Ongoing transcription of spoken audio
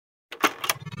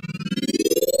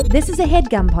This is a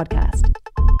HeadGum podcast.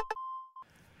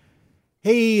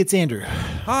 Hey, it's Andrew.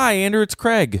 Hi, Andrew. It's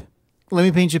Craig. Let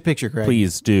me paint you a picture, Craig.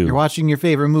 Please do. You're watching your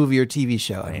favorite movie or TV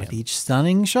show, and with each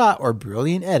stunning shot or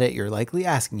brilliant edit, you're likely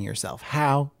asking yourself,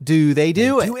 how do they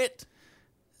do it?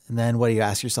 And then what do you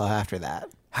ask yourself after that?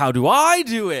 How do I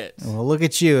do it? Well, look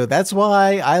at you. That's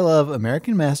why I love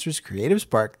American Masters Creative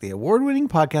Spark, the award-winning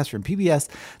podcast from PBS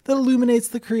that illuminates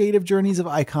the creative journeys of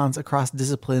icons across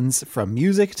disciplines, from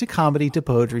music to comedy to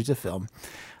poetry to film.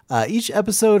 Each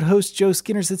episode, host Joe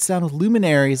Skinner sits down with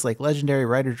luminaries like legendary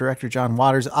writer-director John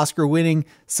Waters, Oscar-winning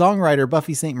songwriter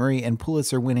Buffy St. Marie, and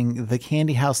Pulitzer-winning The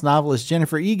Candy House novelist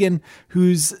Jennifer Egan,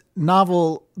 whose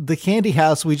novel The Candy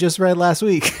House we just read last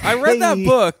week. I read that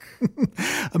book.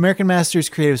 American Masters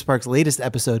Creative Spark's latest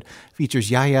episode features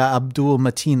Yahya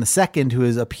Abdul-Mateen II, who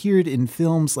has appeared in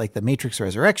films like The Matrix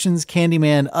Resurrections,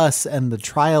 Candyman, Us, and The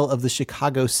Trial of the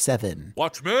Chicago 7.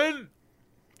 Watchmen!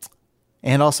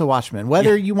 And also Watchmen.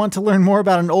 Whether you want to learn more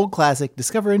about an old classic,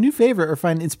 discover a new favorite, or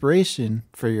find inspiration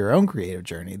for your own creative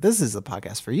journey, this is the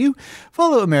podcast for you.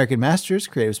 Follow American Masters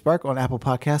Creative Spark on Apple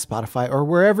Podcasts, Spotify, or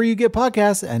wherever you get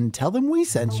podcasts, and tell them we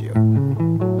sent you.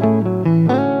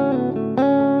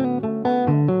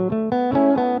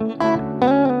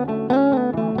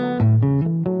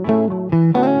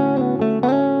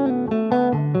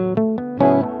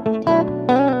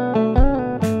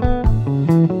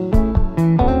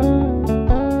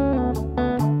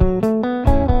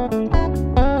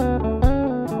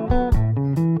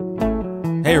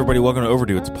 Welcome to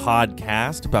Overdue. It's a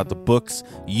podcast about the books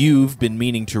you've been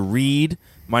meaning to read.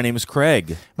 My name is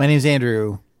Craig. My name is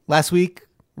Andrew. Last week,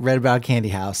 read about Candy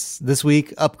House. This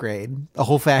week, upgrade. A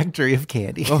whole factory of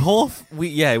candy.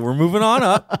 We're moving on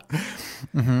up.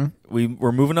 Mm-hmm.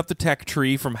 We're moving up the tech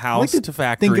tree from house to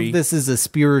factory. Think of this as a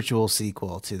spiritual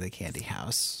sequel to the Candy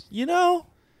House. You know,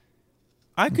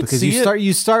 I could because see it.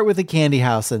 You start with the Candy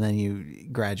House and then you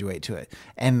graduate to it.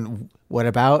 And what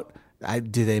about...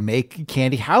 do they make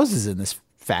candy houses in this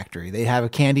factory? They have a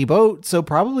candy boat, so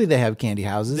probably they have candy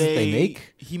houses that they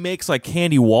make. He makes like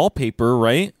candy wallpaper,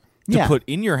 right? To put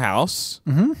in your house.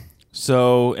 Mm-hmm.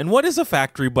 So, and what is a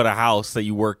factory but a house that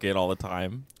you work at all the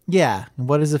time? Yeah.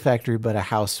 What is a factory but a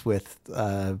house with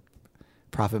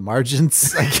profit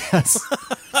margins, I guess?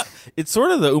 It's sort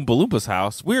of the Oompa Loompas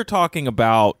house. We're talking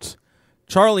about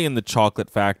Charlie and the Chocolate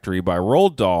Factory by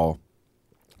Roald Dahl.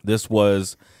 This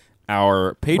was...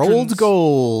 our patrons, Rolled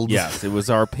gold. Yes, it was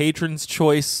our patrons'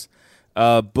 choice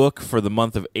book for the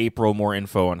month of April. More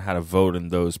info on how to vote in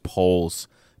those polls,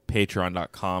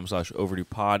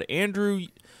 patreon.com/overduepod. Andrew,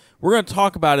 we're going to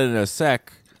talk about it in a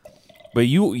sec, but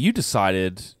you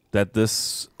decided that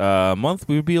this month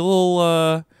we would be a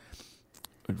little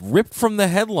ripped from the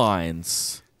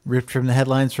headlines. Ripped from the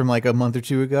headlines from like a month or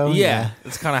two ago? Yeah.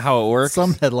 That's kind of how it works.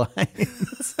 Some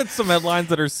headlines. Some headlines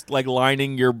that are like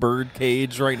lining your bird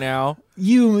cage right now.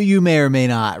 You may or may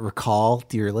not recall,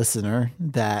 dear listener,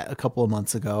 that a couple of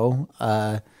months ago,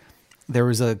 there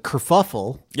was a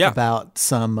kerfuffle about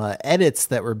some edits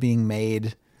that were being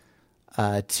made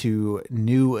to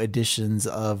new editions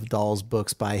of Dahl's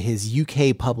books by his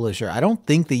UK publisher. I don't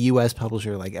think the US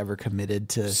publisher ever committed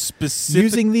to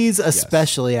using these,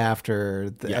 especially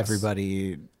after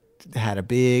everybody had a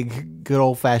big, good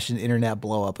old-fashioned internet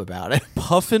blow-up about it.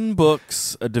 Puffin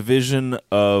Books, a division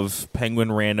of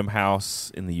Penguin Random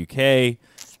House in the UK.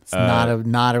 It's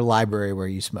not a library where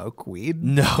you smoke weed.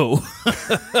 No.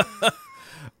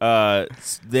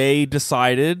 They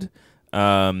decided...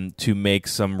 to make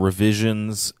some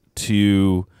revisions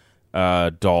to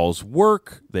Dahl's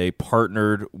work. They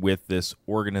partnered with this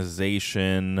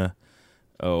organization.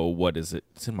 Oh, what is it?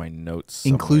 It's in my notes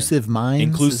somewhere. Inclusive Minds?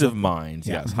 Inclusive Minds,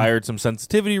 yes. Mm-hmm. Hired some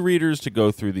sensitivity readers to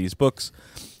go through these books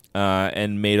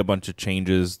and made a bunch of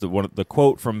changes. The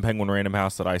quote from Penguin Random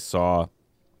House that I saw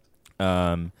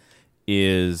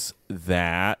is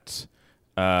that,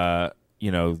 the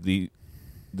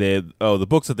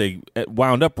books that they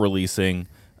wound up releasing,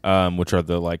 which are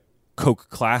the Coke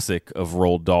Classic of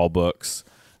Roald Dahl books,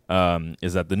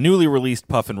 is that the newly released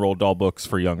Puff and Roald Dahl books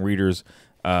for young readers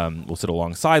will sit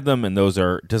alongside them, and those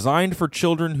are designed for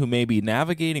children who may be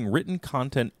navigating written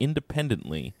content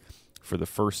independently for the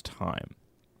first time.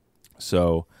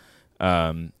 So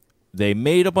they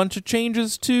made a bunch of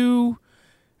changes to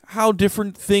how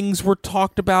different things were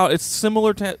talked about. It's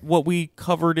similar to what we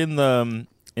covered in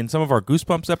some of our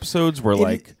Goosebumps episodes where some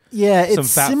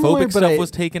fat-phobic stuff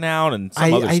was taken out and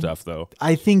some other stuff, though.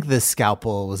 I think the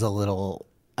scalpel was a little...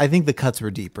 I think the cuts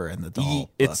were deeper in the Dahl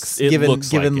books. Given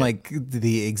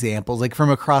the examples,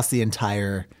 from across the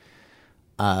entire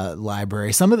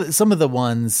library. Some of the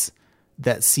ones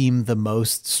that seem the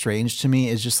most strange to me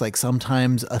is just like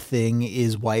sometimes a thing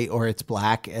is white or it's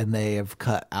black, and they have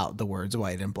cut out the words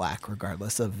white and black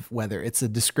regardless of whether it's a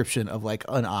description of like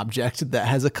an object that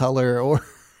has a color or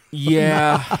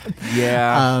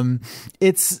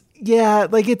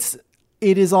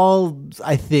it is all,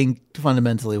 I think,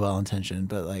 fundamentally well intentioned,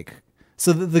 but like,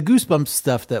 so the Goosebumps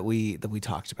stuff that we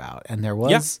talked about, and there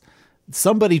was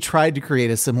somebody tried to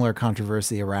create a similar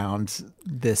controversy around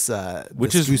this,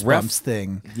 which this is Goosebumps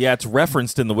thing. Yeah, it's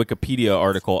referenced in the Wikipedia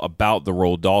article about the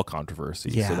Roald Dahl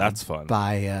controversy. Yeah, so that's fun.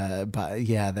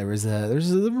 There was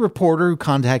a reporter who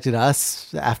contacted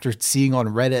us after seeing on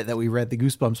Reddit that we read the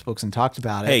Goosebumps books and talked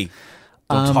about it. Hey,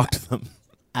 don't talk to them.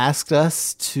 Asked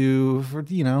us to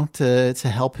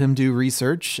help him do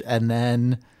research, and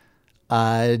then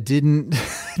didn't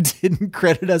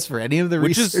credit us for any of the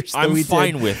research that we did. I'm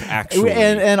fine with, actually.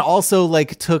 And also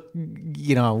like took,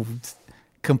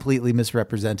 completely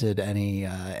misrepresented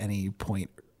any point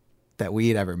that we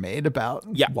had ever made about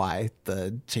why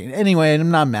the change. Anyway, and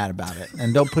I'm not mad about it.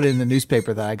 And don't put it in the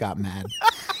newspaper that I got mad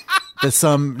that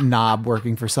some knob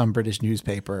working for some British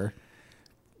newspaper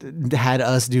had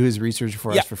us do his research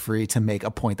for us for free to make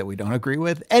a point that we don't agree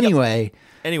with. Anyway,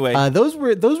 those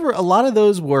were a lot of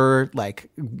those were like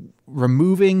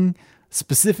removing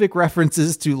specific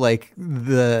references to like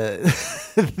the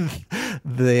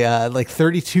like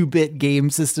 32-bit game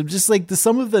system. Just like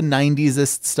some of the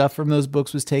 90s stuff from those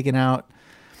books was taken out.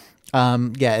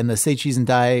 In the Say Cheese and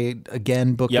Die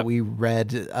Again book that we read,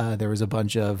 there was a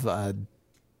bunch of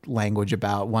language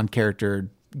about one character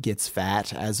gets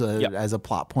fat as a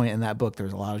plot point in that book.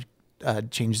 There's a lot of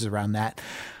changes around that.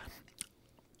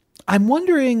 I'm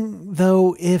wondering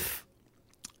though if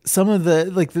some of the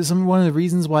one of the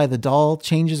reasons why the Dahl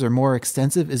changes are more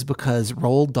extensive is because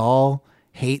Roald Dahl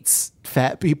hates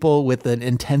fat people with an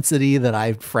intensity that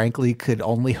I frankly could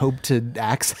only hope to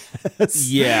access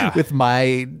with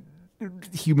my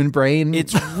human brain.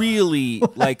 It's really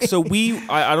like, so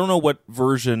I don't know what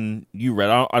version you read.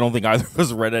 I don't think either of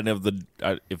us read any of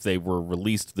the if they were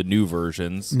released, the new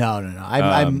versions. No.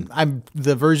 I'm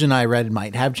the version I read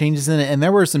might have changes in it, and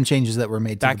there were some changes that were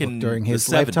made to back the book in during his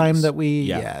the 70s. lifetime that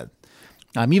we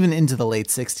even into the late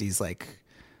 60s. Like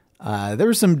there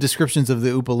were some descriptions of the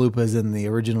Oompa Loompas in the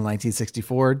original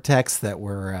 1964 text that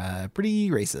were pretty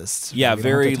racist. Yeah,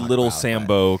 very Little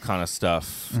Sambo kind of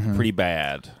stuff. Mm-hmm. Pretty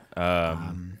bad.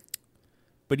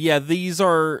 But yeah, these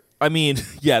are,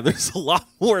 there's a lot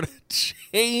more to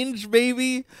change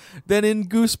maybe than in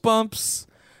Goosebumps.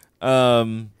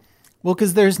 Well,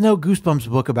 because there's no Goosebumps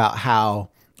book about how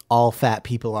all fat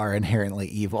people are inherently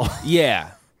evil.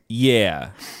 Yeah.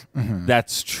 Mm-hmm.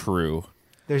 That's true.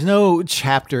 There's no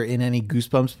chapter in any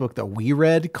Goosebumps book that we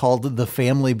read called The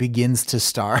Family Begins to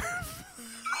Starve.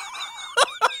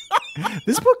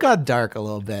 This book got dark a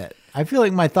little bit. I feel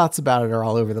like my thoughts about it are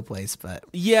all over the place, but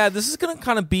yeah, this is going to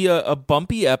kind of be a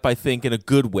bumpy ep, I think, in a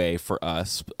good way for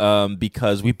us,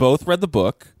 because we both read the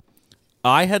book.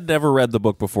 I had never read the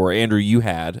book before. Andrew, you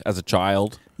had as a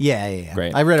child. Yeah.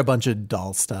 Great. I read a bunch of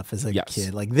Dahl stuff as a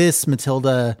kid, like this,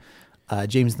 Matilda,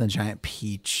 James and the Giant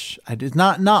Peach. I did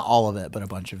not all of it, but a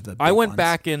bunch of the. I went ones.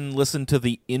 back and listened to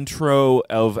the intro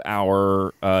of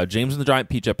our James and the Giant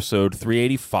Peach episode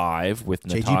 385 with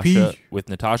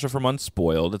Natasha from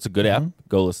Unspoiled. It's a good ep.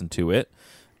 Go listen to it.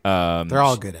 They're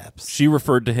all good eps. She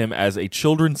referred to him as a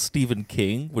children's Stephen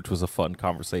King, which was a fun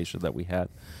conversation that we had.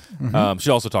 Mm-hmm. She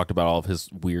also talked about all of his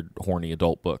weird, horny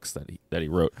adult books that he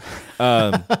wrote.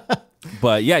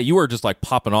 But yeah, you were just like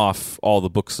popping off all the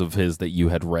books of his that you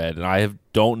had read, and I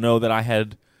don't know that I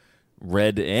had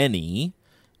read any.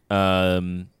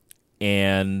 And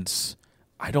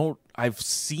I've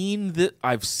seen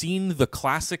the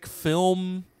classic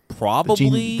film,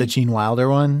 probably the Gene Wilder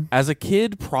one as a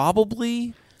kid,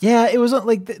 probably. Yeah, it was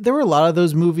like there were a lot of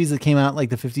those movies that came out in like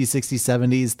the 50s, 60s,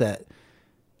 70s that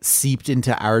seeped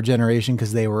into our generation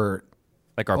because they were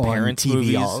like our parents' TV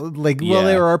movies.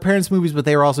 They were our parents' movies, but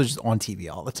they were also just on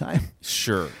TV all the time.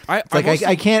 Sure, I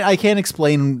can't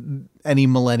explain any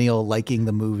millennial liking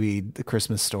the movie The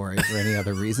Christmas Story for any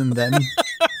other reason than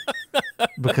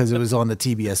because it was on the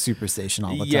TBS Superstation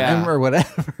all the time or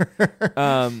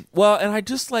whatever. Well, and I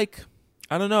just I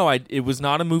don't know. It was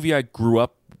not a movie I grew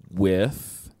up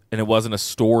with, and it wasn't a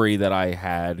story that I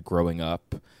had growing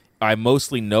up. I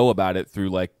mostly know about it through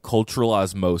like cultural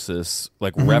osmosis,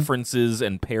 like references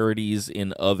and parodies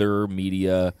in other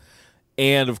media.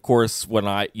 And of course, when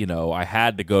I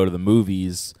had to go to the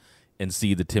movies and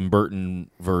see the Tim Burton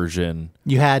version.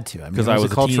 You had to, because I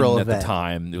was a cultural teen at the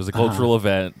time. It was a cultural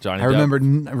event. Johnny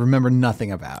Depp. I remember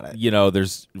nothing about it.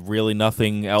 There's really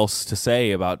nothing else to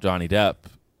say about Johnny Depp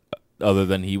other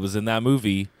than he was in that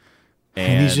movie.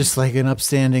 And he's just like an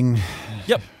upstanding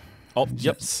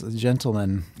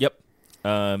gentleman. Yep.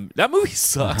 That movie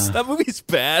sucks. That movie's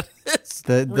bad. It's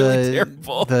really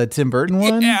terrible. The Tim Burton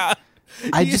one? Yeah.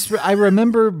 I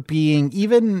remember being,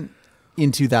 even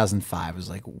in 2005, I was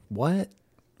like, what?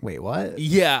 Wait, what?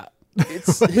 Yeah.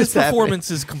 His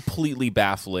performance is completely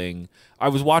baffling. I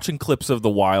was watching clips of The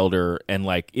Wilder, and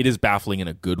like it is baffling in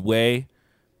a good way.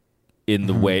 In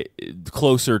the way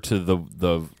closer to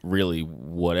the really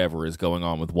whatever is going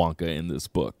on with Wonka in this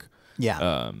book.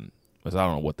 Yeah. Because I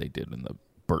don't know what they did in the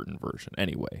Burton version.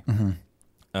 Anyway.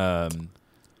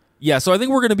 Yeah, so I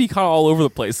think we're going to be kind of all over the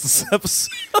place this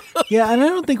episode. Yeah, and I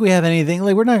don't think we have anything,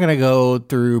 like, we're not going to go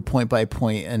through point by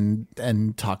point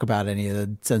and talk about any of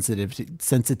the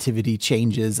sensitivity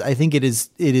changes. I think it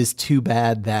is too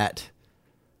bad that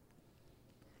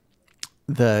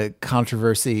the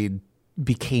controversy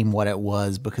became what it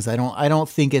was, because I don't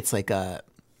think it's like a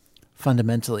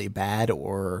fundamentally bad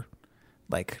or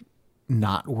like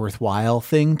not worthwhile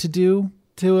thing to do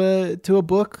to a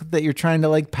book that you're trying to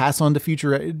like pass on to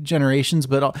future generations.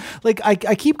 But like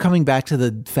I keep coming back to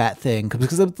the fat thing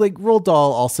because it's like Roald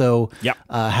Dahl also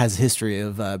has a history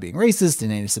of being racist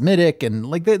and anti-Semitic, and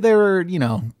like there are, you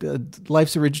know,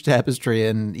 life's a rich tapestry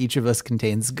and each of us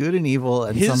contains good and evil,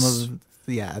 and his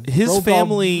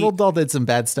family. Roald Dahl did some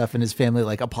bad stuff, and his family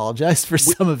like apologized for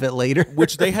some of it later,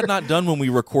 which they had not done when we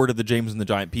recorded the James and the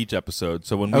Giant Peach episode.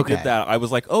 So when we did that, I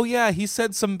was like, oh yeah, he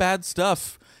said some bad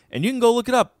stuff, and you can go look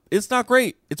it up. It's not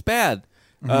great. It's bad.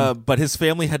 But his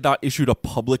family had not issued a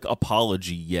public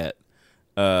apology yet,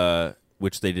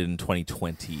 which they did in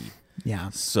 2020. Yeah.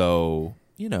 So,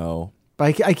 you know.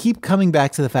 But I keep coming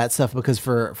back to the fat stuff because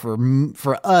for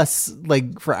us,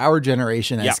 like for our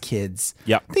generation as kids,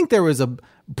 I think there was a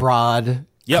broad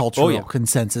cultural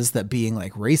consensus that being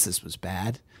like racist was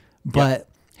bad, but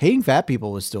hating fat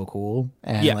people was still cool,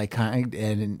 and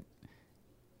and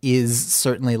is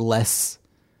certainly less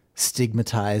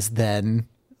stigmatized than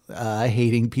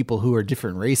hating people who are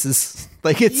different races.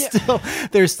 Like it's still,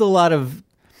 there's a lot of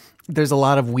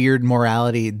weird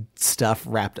morality stuff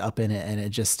wrapped up in it, and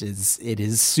it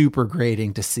is super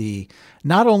grating to see.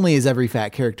 Not only is every fat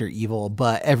character evil,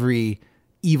 but every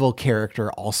evil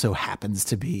character also happens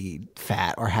to be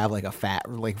fat or have like a fat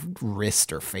like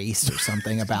wrist or face or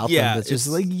something about them. That's just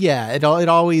like, it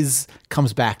always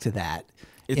comes back to that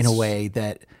in a way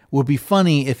that would be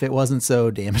funny if it wasn't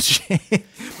so damaging.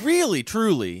 Really,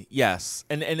 truly, yes.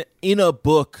 And in a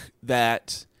book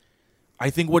that I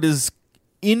think what is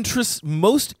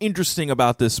most interesting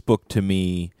about this book to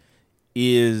me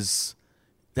is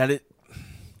that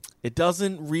it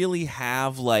doesn't really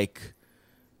have like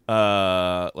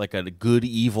a good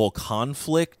evil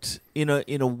conflict in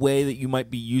a way that you might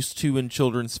be used to in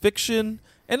children's fiction.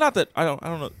 And not that I don't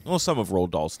know. Well, some of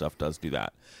Roald Dahl stuff does do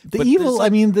that. The evil, like, I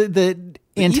mean, the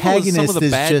antagonist is some of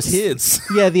the bad just kids.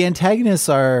 Yeah, the antagonists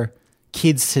are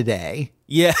kids today.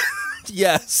 Yeah.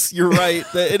 Yes, you're right.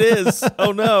 It is.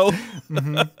 Oh no.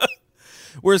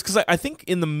 Whereas, because I think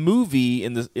in the movie,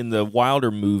 in the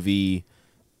Wilder movie,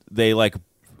 they like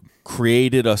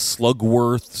created a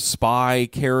Slugworth spy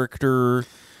character.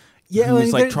 Yeah,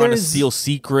 who's like trying to steal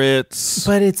secrets.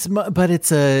 But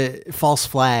it's a false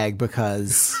flag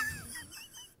because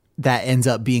that ends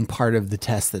up being part of the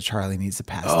test that Charlie needs to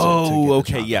pass.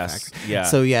 Okay, yes, factory. Yeah.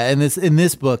 So yeah, in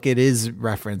this book, it is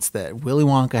referenced that Willy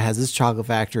Wonka has his chocolate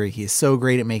factory. He's so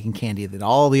great at making candy that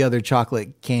all the other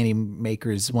chocolate candy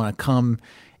makers want to come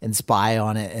and spy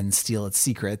on it and steal its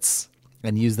secrets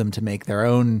and use them to make their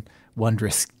own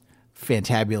wondrous,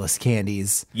 fantabulous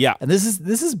candies. Yeah, and this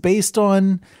is based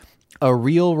on a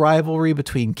real rivalry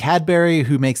between Cadbury,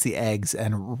 who makes the eggs,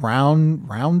 and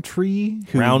Roundtree.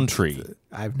 Roundtree.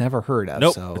 I've never heard of.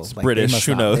 Nope, so it's British.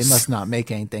 Who knows? They must not make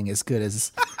anything as good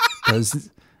as those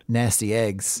nasty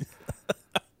eggs.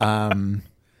 My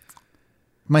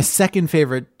second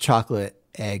favorite chocolate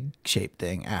egg shaped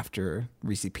thing after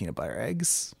Reese peanut butter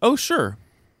eggs. Oh, sure.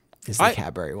 Is the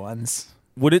Cadbury ones.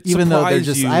 Would it even though they're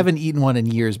just, you? I haven't eaten one in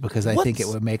years because I think it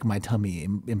would make my tummy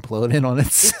implode in on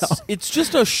itself. It's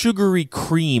just a sugary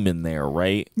cream in there,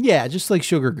 right? Yeah, just like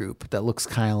sugar goop that looks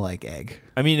kind of like egg.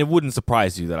 I mean, it wouldn't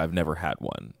surprise you that I've never had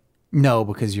one. No,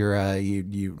 because you're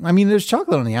you. I mean, there's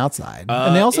chocolate on the outside,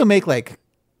 and they also make like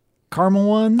caramel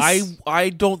ones. I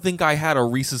don't think I had a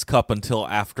Reese's cup until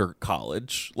after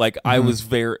college. Like I was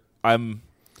You're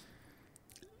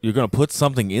gonna put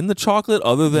something in the chocolate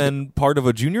other than part of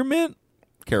a Junior Mint?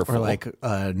 Careful. Or like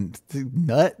a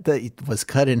nut that was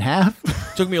cut in half.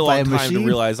 Took me a long time to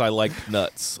realize I liked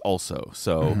nuts also.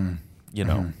 So, you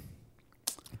know.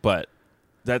 But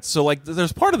that's so like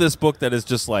there's part of this book that is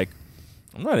just like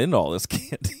I'm not into all this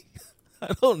candy.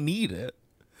 I don't need it.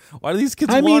 Why do these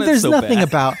kids I mean, want it there's so nothing bad?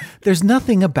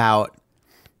 about.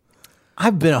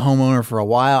 I've been a homeowner for a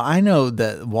while. I know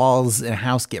that walls in a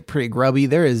house get pretty grubby.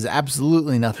 There is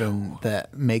absolutely nothing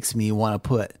that makes me want to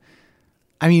put.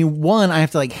 I mean, one, I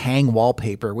have to like hang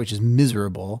wallpaper, which is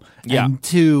miserable. Yeah. And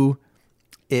two,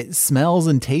 it smells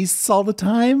and tastes all the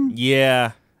time.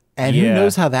 Yeah. And who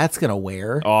knows how that's going to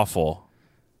wear. Awful.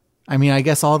 I mean, I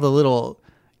guess all the little,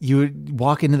 you would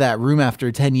walk into that room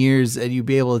after 10 years and you'd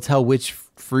be able to tell which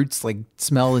fruits like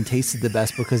smell and tasted the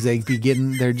best because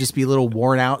there'd just be little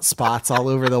worn out spots all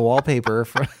over the wallpaper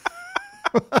from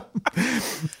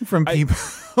people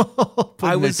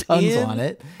putting their tongues on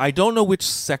it. I don't know which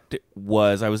sect it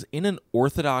was. I was in an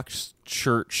Orthodox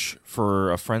church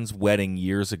for a friend's wedding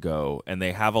years ago, and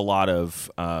they have a lot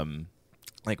of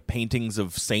like paintings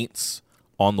of saints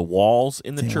on the walls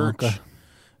in the church.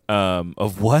 Wonka.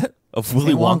 Of what? Of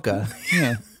Willy Wonka.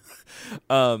 Yeah.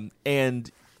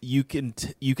 And you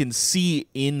can see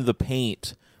in the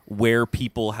paint where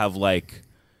people have like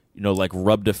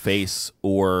rubbed a face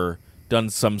or done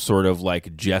some sort of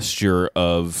like gesture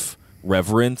of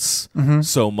reverence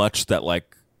so much that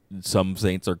like some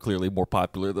saints are clearly more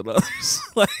popular than others.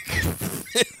 Like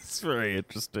it's very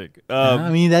interesting. I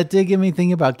mean, that did get me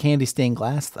thinking about candy stained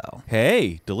glass though.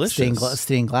 Hey, delicious.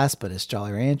 Stained glass, but it's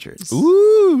Jolly Ranchers.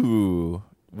 Ooh.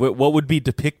 What would be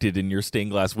depicted in your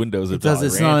stained glass windows? Because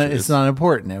it's not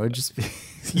important. It would just be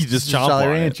you just chomp Jolly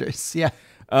on Ranchers. it.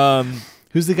 Yeah.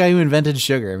 Who's the guy who invented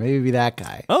sugar? Maybe it'd be that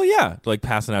guy. Oh yeah, like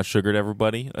passing out sugar to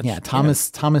everybody.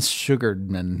 Thomas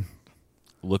Sugarman.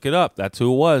 Look it up. That's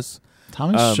who it was.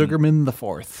 Thomas Sugarman the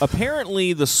Fourth.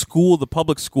 Apparently, the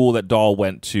public school that Dahl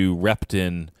went to,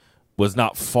 Repton, was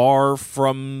not far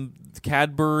from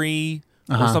Cadbury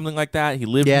or something like that. He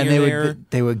lived near there.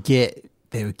 They would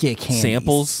get candies.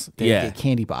 Samples? They would get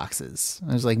candy boxes.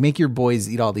 I was like, make your boys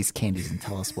eat all these candies and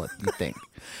tell us what you think.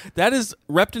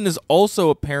 Repton is also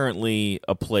apparently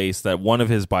a place that one of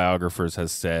his biographers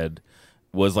has said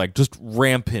was like just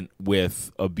rampant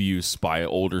with abuse by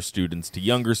older students to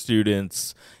younger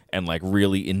students and like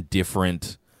really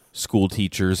indifferent school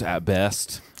teachers at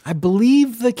best. I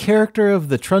believe the character of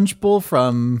the Trunchbull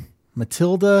from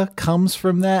Matilda comes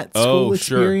from that school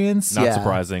experience. Not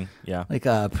surprising. Yeah. Like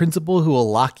a principal who will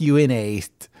lock you in a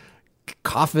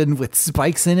coffin with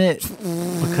spikes in it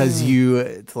because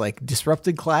you like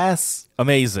disrupted class.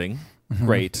 Amazing.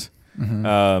 Great.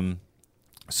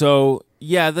 So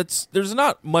yeah, there's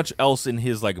not much else in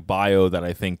his like bio that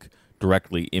I think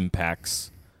directly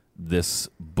impacts this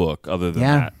book other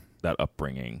than that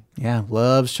upbringing. Yeah,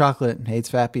 loves chocolate, hates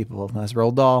fat people. That's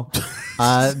Roald Dahl.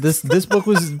 This book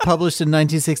was published in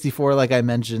 1964, like I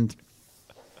mentioned.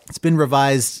 It's been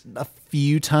revised a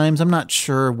few times. I'm not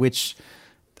sure which.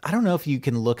 I don't know if you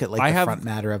can look at like the front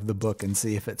matter of the book and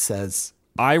see if it says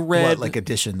what like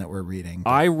edition that we're reading.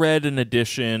 I read an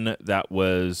edition that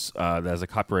was that has a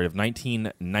copyright of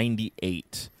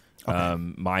 1998. Okay.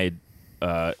 My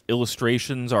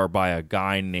illustrations are by a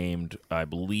guy named, I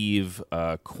believe,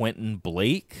 Quentin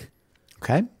Blake.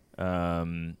 Okay.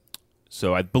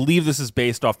 So I believe this is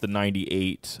based off the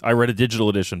 98. I read a digital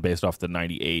edition based off the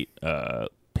 98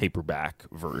 paperback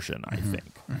version, I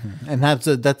think. And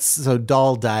that's so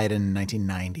Dahl died in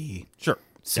 1990. Sure.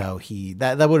 So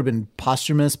that would have been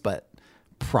posthumous, but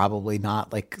probably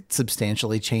not like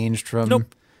substantially changed from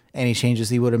any changes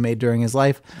he would have made during his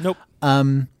life. Nope.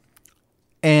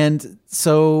 And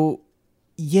so,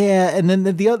 yeah, and then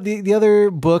the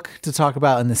other book to talk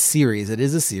about in the series, it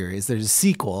is a series. There's a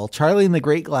sequel, Charlie and the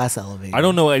Great Glass Elevator. I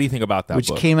don't know anything about that book.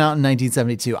 Which came out in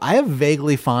 1972. I have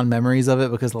vaguely fond memories of it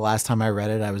because the last time I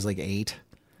read it, I was like 8.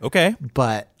 Okay.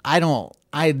 But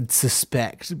I'd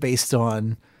suspect based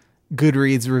on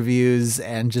Goodreads reviews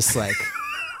and just like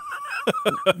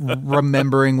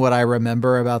remembering what I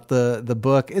remember about the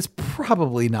book, it's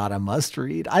probably not a must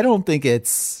read. I don't think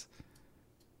it's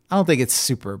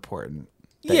super important.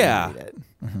 Yeah. You read it.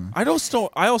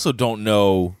 I also don't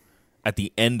know at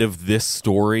the end of this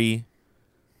story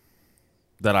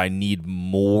that I need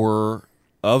more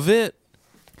of it.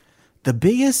 The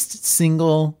biggest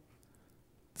single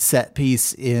set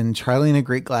piece in Charlie and the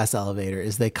Great Glass Elevator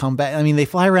is they come back. I mean, they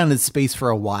fly around in space for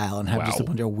a while and have just a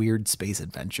bunch of weird space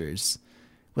adventures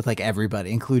with like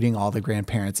everybody, including all the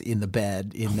grandparents in the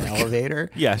bed in the elevator.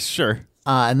 Yeah, sure.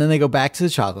 And then they go back to the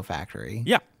chocolate factory.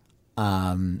 Yeah.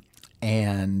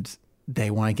 And they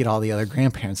want to get all the other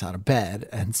grandparents out of bed.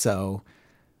 And so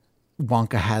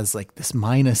Wonka has like this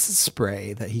minus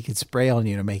spray that he could spray on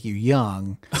you to make you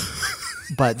young.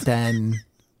 But then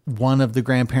one of the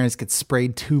grandparents gets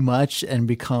sprayed too much and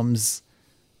becomes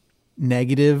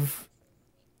negative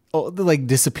like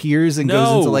disappears and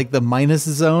goes into like the minus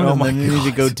zone, and then you need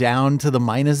to go down to the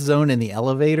minus zone in the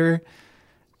elevator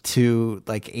to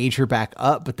like age her back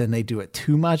up, but then they do it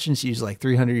too much and she's like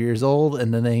 300 years old,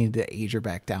 and then they need to age her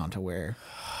back down to where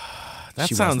that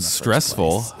she sounds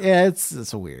stressful. Yeah,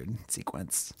 it's a weird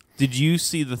sequence. Did you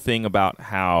see the thing about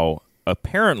how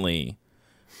apparently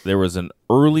there was an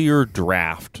earlier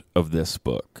draft of this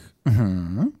book?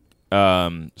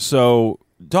 So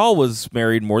Dahl was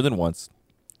married more than once.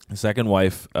 His second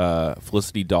wife,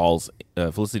 Felicity Dahl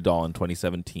in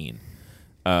 2017,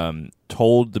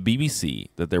 told the BBC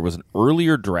that there was an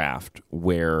earlier draft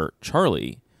where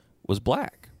Charlie was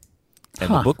black,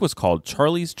 and the book was called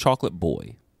Charlie's Chocolate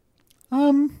Boy.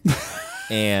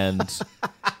 And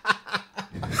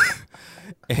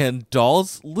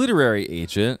Dahl's literary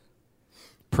agent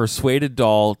persuaded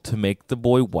Dahl to make the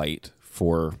boy white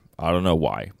for I don't know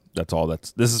why.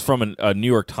 This is from a New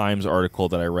York Times article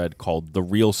that I read called "The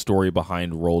Real Story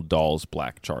Behind Roald Dahl's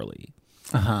Black Charlie."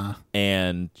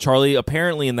 And Charlie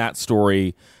apparently in that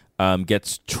story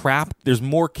gets trapped. There's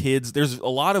more kids. There's a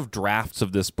lot of drafts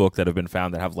of this book that have been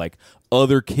found that have like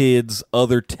other kids,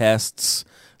 other tests,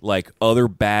 like other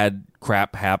bad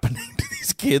crap happening to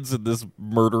these kids in this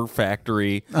murder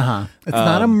factory. It's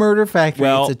not a murder factory.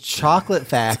 It's a chocolate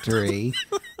factory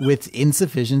with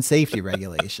insufficient safety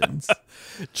regulations.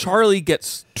 Charlie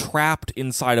gets trapped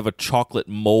inside of a chocolate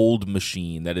mold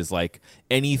machine that is like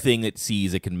anything it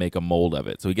sees, it can make a mold of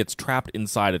it. So he gets trapped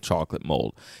inside a chocolate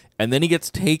mold. And then he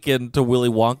gets taken to Willy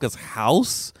Wonka's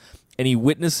house and he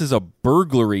witnesses a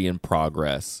burglary in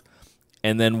progress.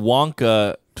 And then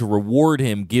Wonka, to reward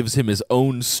him, gives him his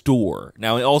own store.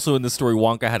 Now, also in the story,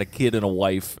 Wonka had a kid and a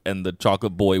wife, and the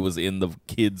chocolate boy was in the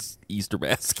kid's Easter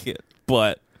basket.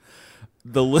 But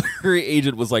the literary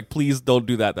agent was like, please don't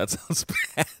do that. That sounds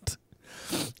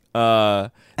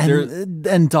bad.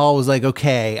 And Dahl was like,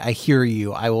 okay, I hear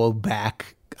you. I will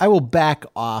back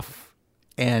off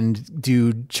and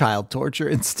do child torture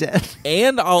instead.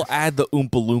 And I'll add the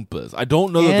Oompa Loompas. I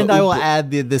don't know. And I will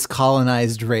add this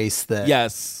colonized race that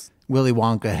Willy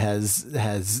Wonka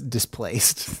has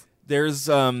displaced. There's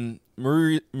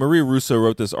Maria Russo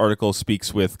wrote this article,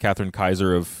 speaks with Catherine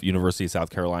Kaiser of University of South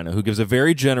Carolina, who gives a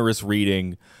very generous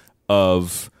reading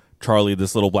of Charlie,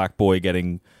 this little black boy,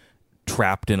 getting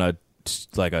trapped in a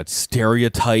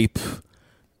stereotype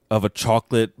of a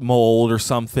chocolate mold or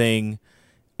something.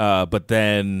 But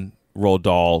then Roald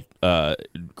Dahl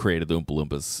created the Oompa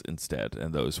Loompas instead,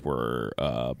 and those were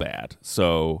bad.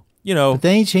 So, But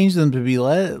then he changed them to be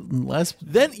less.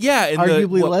 Then,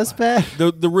 arguably less bad.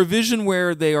 The revision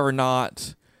where they are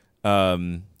not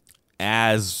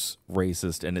as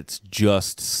racist, and it's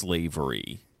just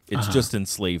slavery. It's just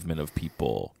enslavement of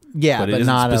people. Yeah, but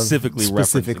not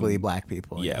specifically black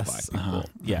people. Yeah, yes. black people.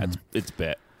 Yeah, it's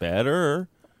better.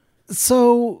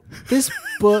 So this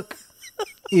book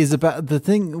is about the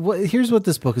thing. Here's what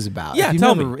this book is about. Yeah,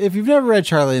 tell me. If you've never read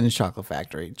Charlie and the Chocolate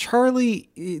Factory, Charlie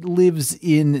lives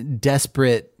in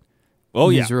desperate,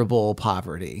 miserable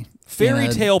poverty. Fairy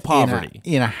tale poverty.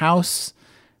 In a house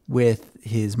with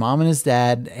his mom and his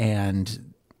dad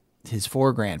and his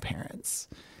 4 grandparents.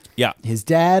 Yeah. His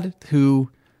dad,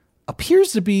 who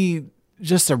appears to be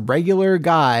just a regular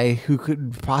guy who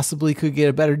could get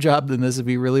a better job than this if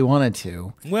he really wanted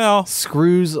to. Well,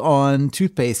 screws on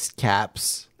toothpaste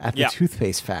caps at the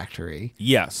toothpaste factory.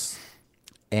 Yes.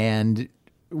 And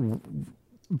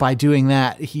by doing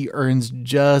that, he earns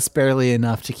just barely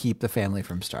enough to keep the family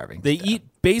from starving. They eat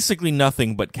basically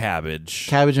nothing but cabbage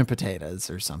and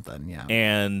potatoes or something. Yeah.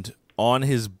 And on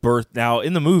his birth, now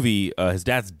in the movie, his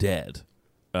dad's dead.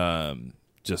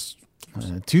 Just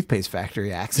toothpaste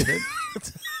factory accident.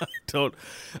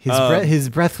 His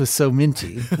breath was so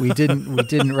minty we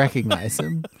didn't recognize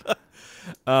him.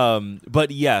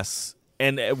 But yes,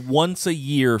 and once a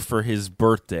year for his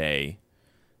birthday,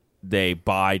 they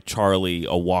buy Charlie a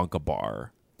Wonka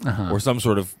bar or some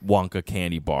sort of Wonka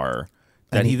candy bar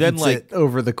that he then eats it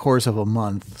over the course of a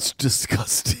month. It's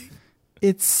disgusting.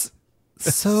 It's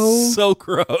so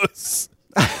gross.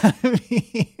 I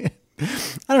mean,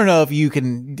 I don't know if you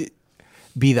can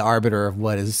be the arbiter of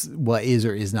what is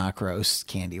or is not gross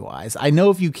candy wise. I know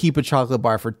if you keep a chocolate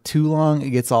bar for too long, it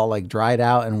gets all like dried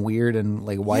out and weird and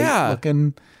like white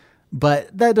looking.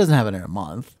 But that doesn't happen in a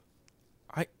month.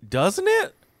 Doesn't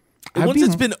it? Once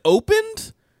it's been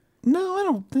opened? No, I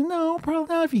don't. No, probably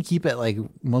not if you keep it like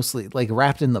mostly like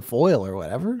wrapped in the foil or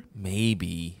whatever.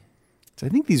 Maybe. So I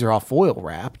think these are all foil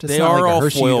wrapped. It's they not are like all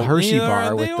a foil. Hershey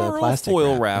bar with they the are plastic all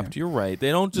foil wrap. wrapped. You're right.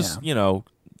 They don't just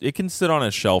it can sit on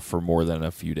a shelf for more than a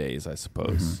few days, I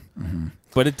suppose.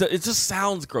 But it just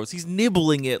sounds gross. He's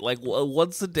nibbling it like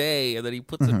once a day, and then he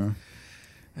puts it.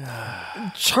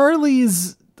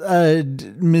 Charlie's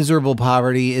miserable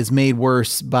poverty is made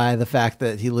worse by the fact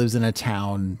that he lives in a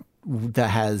town that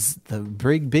has the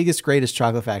biggest, greatest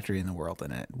chocolate factory in the world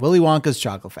in it. Willy Wonka's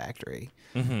chocolate factory.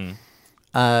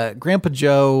 Mm-hmm. Grandpa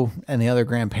Joe and the other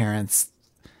grandparents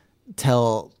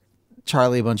tell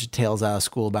Charlie a bunch of tales out of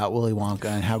school about Willy Wonka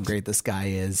and how great this guy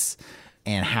is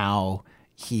and how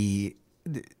he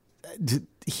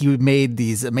made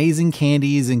these amazing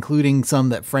candies, including some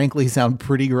that frankly sound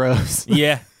pretty gross.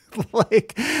 Yeah.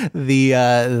 Like the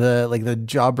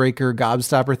Jawbreaker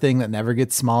Gobstopper thing that never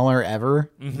gets smaller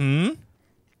ever. Mm-hmm.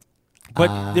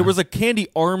 But there was a candy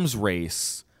arms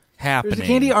race happening. There's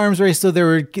a candy arms race, so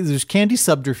there's candy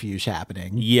subterfuge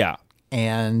happening. Yeah.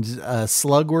 And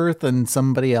Slugworth and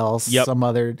somebody else, Yep. some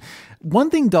other. One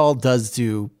thing Dahl does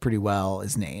do pretty well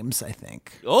is names, I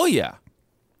think. Oh, yeah.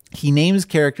 He names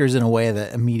characters in a way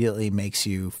that immediately makes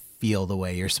you feel the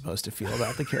way you're supposed to feel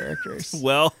about the characters.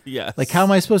 Well, yes. Like, how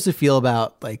am I supposed to feel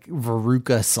about, like,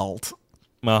 Veruca Salt?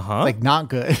 Uh-huh. Like, not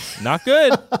good. Not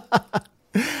good.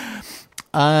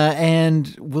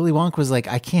 And Willy Wonka was like,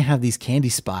 I can't have these candy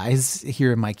spies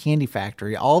here in my candy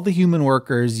factory. All the human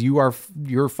workers, you're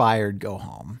fired, go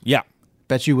home. Yeah.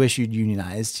 Bet you wish you'd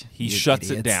unionized. He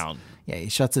shuts it down. Yeah, he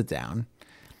shuts it down.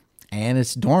 And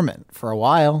it's dormant for a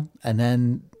while. And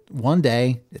then one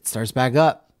day it starts back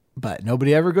up. But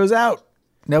nobody ever goes out.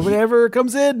 Nobody ever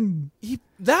comes in.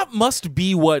 That must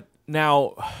be what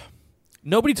now.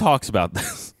 Nobody talks about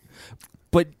this.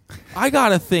 But I got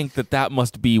to think that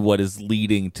must be what is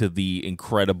leading to the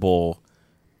incredible,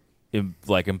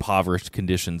 impoverished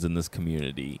conditions in this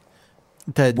community.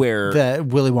 Where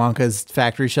Willy Wonka's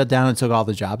factory shut down and took all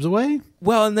the jobs away?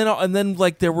 Well, and then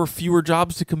there were fewer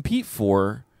jobs to compete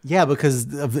for. Yeah,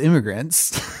 because of the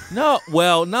immigrants. No,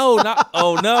 well, no, not.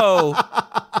 Oh no.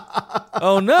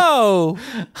 Oh no.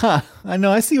 Huh. I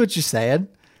know. I see what you're saying.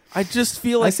 I just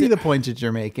feel like I see the point that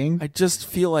you're making. I just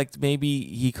feel like maybe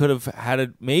he could have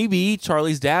maybe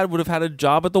Charlie's dad would have had a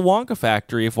job at the Wonka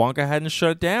factory if Wonka hadn't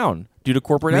shut it down due to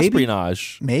corporate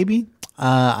espionage. Maybe.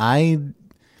 I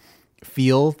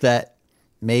feel that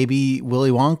maybe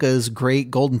Willy Wonka's great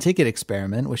golden ticket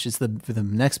experiment, which is the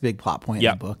next big plot point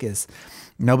in the book, is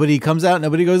nobody comes out,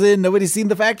 nobody goes in, nobody's seen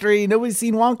the factory, nobody's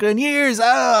seen Wonka in years.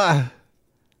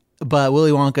 But Willy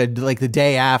Wonka, like the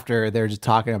day after they're just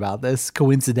talking about this,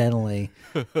 coincidentally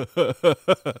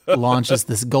launches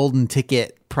this golden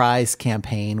ticket prize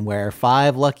campaign where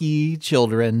 5 lucky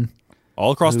children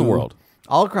all across the world,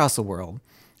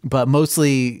 but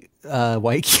mostly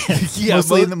white kids, yeah,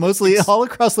 mostly all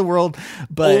across the world,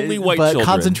 but only white children,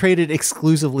 concentrated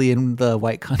exclusively in the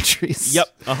white countries.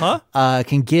 Yep.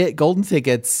 Can get golden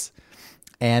tickets.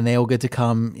 And they will get to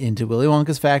come into Willy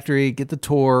Wonka's factory, get the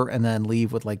tour, and then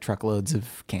leave with like truckloads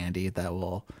of candy that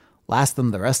will last them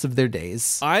the rest of their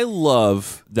days. I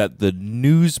love that the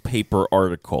newspaper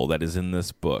article that is in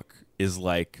this book is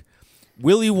like,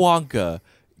 Willy Wonka,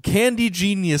 candy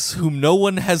genius whom no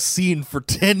one has seen for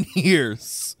 10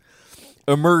 years,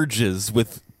 emerges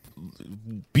with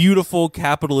beautiful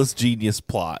capitalist genius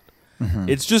plot. Mm-hmm.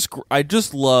 It's just, I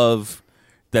just love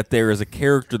that there is a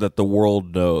character that the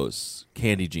world knows,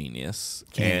 Candy Genius,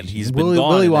 and he's been gone.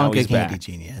 Willy and now Wonka, he's Candy back.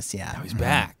 Genius, yeah. Now he's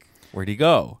back. Where'd he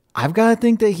go? I've got to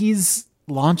think that he's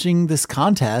launching this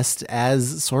contest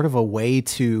as sort of a way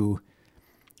to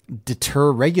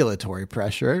deter regulatory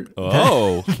pressure.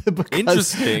 Oh,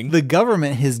 interesting. The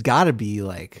government has got to be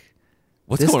like,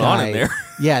 what's going on in there?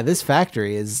 Yeah, this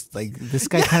factory is like, this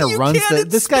guy kind of runs the.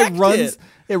 This guy runs.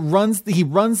 It runs. He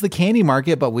runs the candy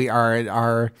market, but we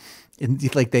are.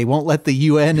 Like they won't let the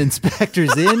UN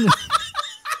inspectors in.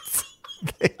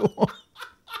 They won't.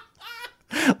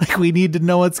 Like we need to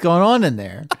know what's going on in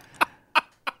there.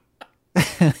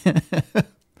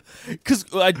 Because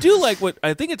I do like what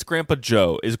I think it's Grandpa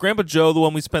Joe. Is Grandpa Joe the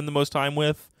one we spend the most time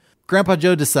with? Grandpa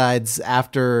Joe decides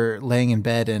after laying in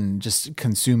bed and just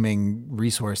consuming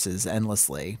resources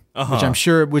endlessly, which I'm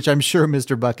sure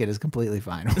Mr. Bucket is completely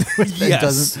fine with.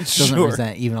 Yes, doesn't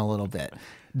resent even a little bit.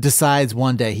 Decides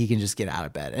one day he can just get out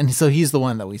of bed. And so he's the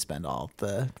one that we spend all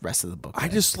the rest of the book with. I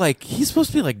just like, he's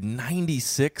supposed to be like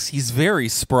 96. He's very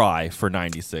spry for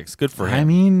 96. Good for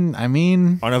him. I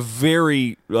mean, on a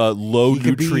very low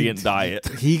nutrient diet.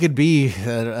 He could be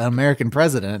an American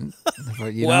president.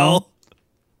 You know?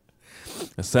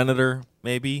 A senator,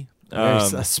 maybe.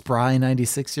 A spry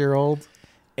 96-year-old.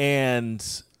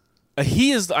 And I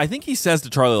think he says to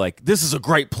Charlie, like, this is a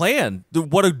great plan.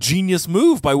 What a genius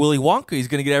move by Willy Wonka. He's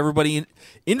going to get everybody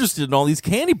interested in all these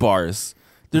candy bars.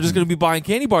 They're just going to be buying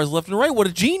candy bars left and right. What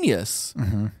a genius.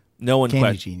 Mm-hmm. No one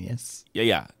Candy genius.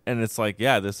 Yeah. And it's like,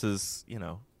 yeah, this is,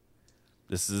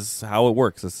 This is how it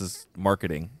works. This is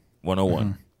marketing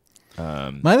 101.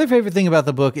 My other favorite thing about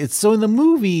the book is, so in the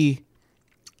movie,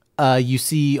 you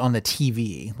see on the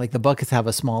TV, like the buckets have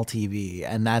a small TV,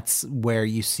 and that's where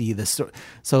you see the story.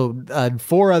 So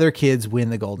 4 other kids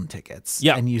win the golden tickets.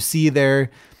 Yeah. And you see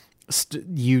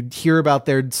you hear about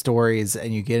their stories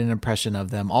and you get an impression of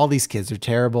them. All these kids are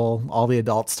terrible. All the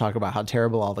adults talk about how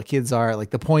terrible all the kids are.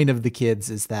 Like, the point of the kids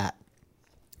is that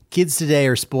kids today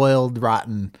are spoiled,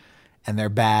 rotten, and they're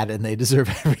bad, and they deserve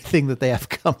everything that they have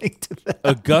coming to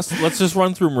them. Let's just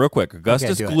run through them real quick.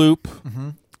 Augustus Gloop.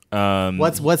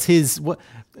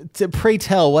 Pray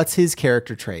tell, what's his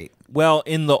character trait? Well,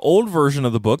 in the old version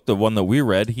of the book, the one that we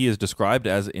read, he is described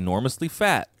as enormously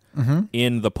fat.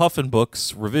 In the Puffin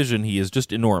books revision, he is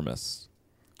just enormous,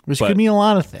 which could mean a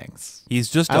lot of things. He's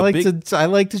just I like to think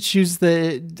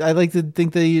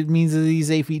that it means that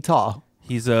he's 8 feet tall.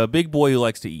 He's a big boy who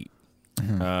likes to eat.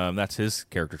 That's his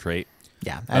character trait.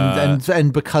 Yeah,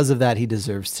 and because of that, he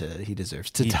deserves to die in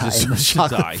the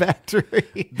chocolate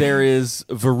factory. There is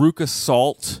Veruca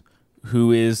Salt,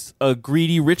 who is a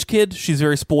greedy rich kid. She's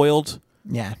very spoiled.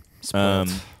 Yeah. Spoiled.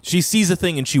 She sees a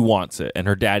thing and she wants it, and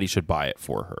her daddy should buy it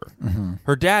for her.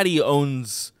 Her daddy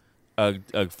owns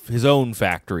his own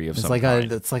factory of some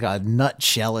kind. It's like a nut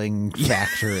shelling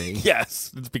factory.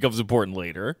 Yes, it becomes important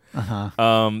later.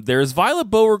 There's Violet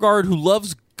Beauregard, who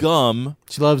loves gum.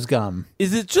 She loves gum.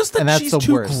 Is it just that she's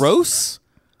too gross?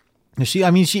 She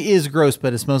is gross,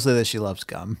 but it's mostly that she loves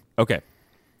gum. Okay.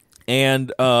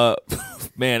 And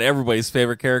man, everybody's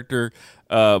favorite character,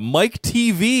 Mike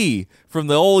TV from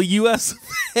the old USA.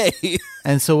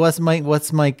 And so what's Mike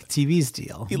TV's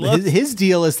deal? His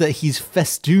deal is that he's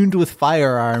festooned with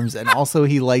firearms, and also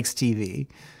he likes TV.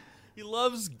 He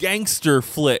loves gangster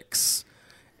flicks,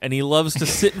 and he loves to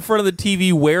sit in front of the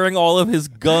TV wearing all of his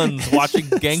guns, watching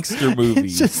gangster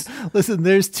movies. Listen,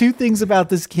 there's 2 things about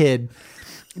this kid: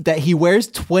 that he wears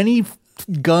 20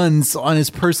 guns on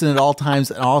his person at all times,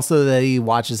 and also that he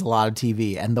watches a lot of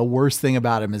TV. And the worst thing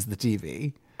about him is the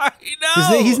TV. I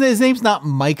know. His name's not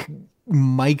Mike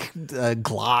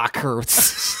Glock, or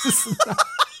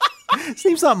his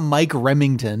name's not Mike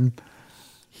Remington.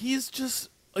 He's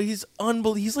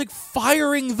unbelievable. He's like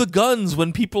firing the guns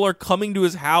when people are coming to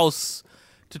his house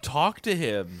to talk to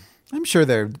him. I'm sure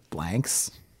they're blanks.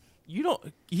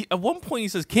 At one point he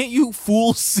says, "Can't you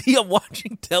fools see I'm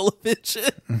watching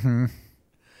television?"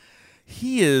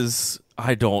 He is.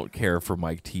 I don't care for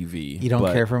Mike TV. You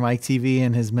don't care for Mike TV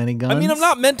and his many guns? I mean, I'm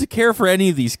not meant to care for any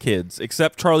of these kids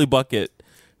except Charlie Bucket,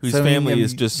 whose family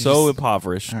is just so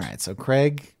impoverished. All right, so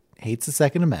Craig hates the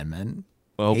Second Amendment.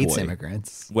 Hates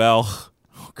immigrants. Well,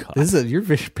 oh God, you're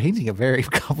painting a very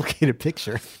complicated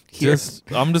picture here.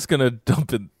 I'm just gonna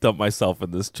dump myself in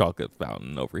this chocolate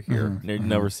fountain over here.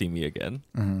 Never see me again.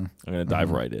 I'm gonna dive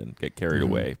right in, get carried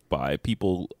away by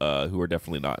people who are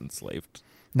definitely not enslaved.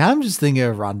 Now I'm just thinking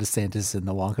of Ron DeSantis in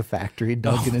the Wonka factory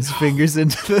dunking his fingers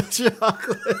into the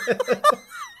chocolate.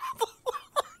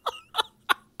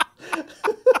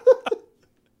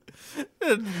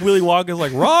 And Willy Wonka's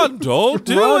like, "Ron, don't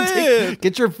do it.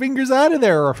 Get your fingers out of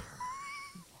there."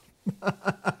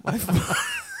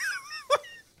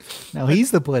 Now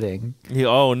he's the pudding.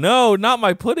 Oh, no, not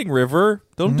my pudding, River.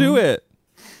 Don't do it.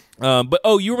 But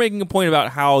you were making a point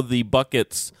about how the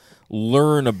buckets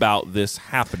learn about this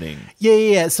happening.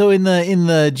 Yeah. So in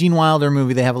the Gene Wilder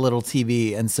movie, they have a little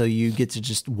TV, and so you get to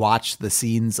just watch the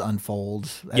scenes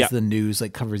unfold as the news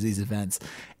covers these events.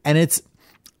 And it's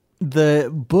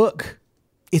the book.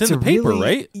 It's in the paper,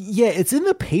 right? Yeah, it's in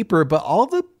the paper, but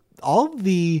all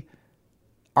the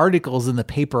articles in the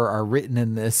paper are written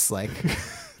in this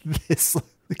this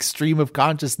stream of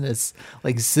consciousness,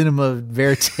 like cinema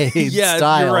verite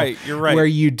style. You're right. Where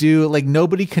you do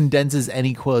nobody condenses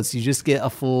any quotes. You just get a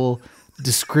full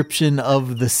description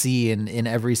of the scene in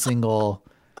every single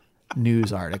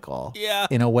news article. Yeah.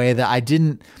 In a way that I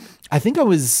think I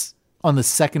was on the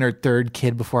second or third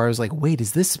kid before I was like, wait,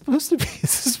 is this supposed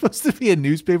to be a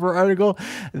newspaper article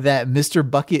that Mr.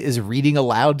 Bucket is reading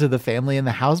aloud to the family in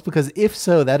the house? Because if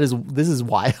so, this is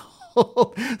wild.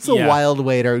 It's a wild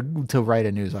way to write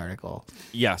a news article.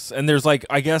 Yes, and there's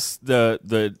I guess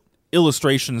the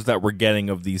illustrations that we're getting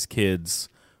of these kids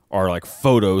are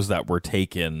photos that were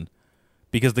taken,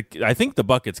 because I think the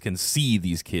Buckets can see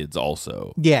these kids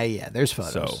also. Yeah, there's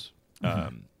photos. So,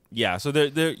 so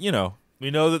they're we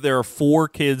know that there are 4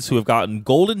 kids who have gotten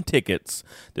golden tickets.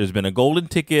 There's been a golden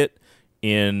ticket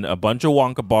in a bunch of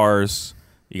Wonka bars.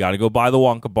 You got to go buy the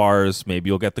Wonka bars.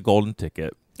 Maybe you'll get the golden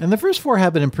ticket. And the first 4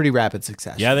 happen in pretty rapid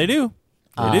succession. Yeah, they do.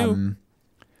 They do.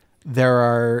 There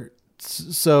are...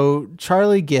 So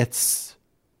Charlie gets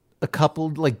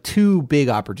two big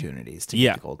opportunities to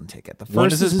get the golden ticket. The first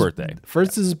one is his birthday.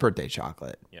 First is his birthday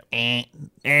chocolate. Yep.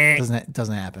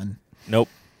 Doesn't happen. Nope.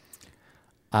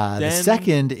 The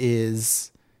second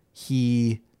is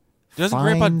he doesn't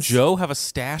Grandpa Joe have a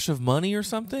stash of money or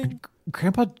something?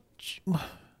 Grandpa.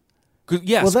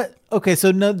 Yes. Well, okay.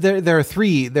 So no, there are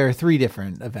three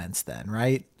different events then,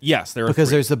 right? Yes, there are because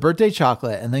three. There's the birthday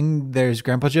chocolate, and then there's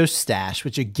Grandpa Joe's stash,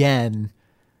 which again,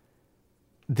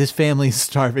 this family's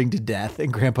starving to death,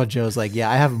 and Grandpa Joe's like, "Yeah,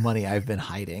 I have money I've been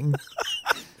hiding."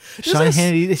 Sean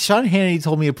Hannity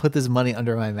told me to put this money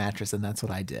under my mattress, and that's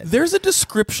what I did. There's a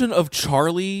description of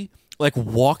Charlie like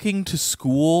walking to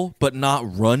school but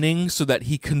not running so that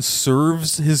he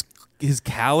conserves his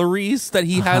calories that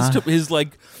he has to his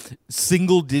like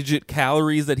single digit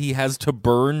calories that he has to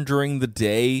burn during the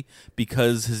day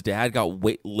because his dad got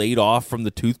laid off from the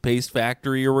toothpaste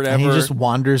factory or whatever. And he just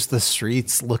wanders the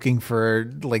streets looking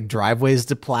for like driveways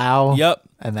to plow. Yep.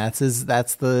 And that's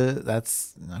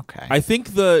okay. I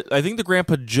think the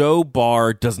Grandpa Joe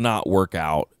bar does not work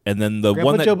out. And then the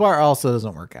Grandpa Joe bar also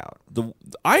doesn't work out.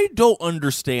 I don't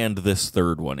understand this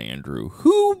third one, Andrew.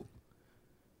 Who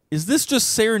is this?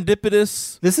 Just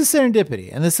serendipitous? This is serendipity,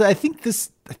 and I think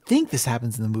this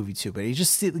happens in the movie too. But he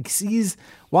just sees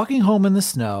walking home in the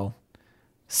snow,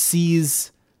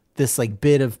 sees this like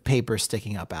bit of paper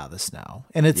sticking up out of the snow,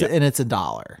 and it's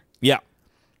 $1. Yeah,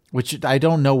 which I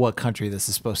don't know what country this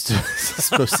is supposed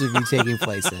to be taking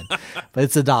place in, but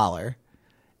it's $1,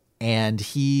 and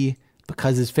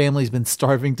because his family's been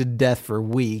starving to death for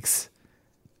weeks.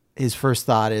 His first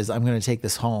thought is, I'm going to take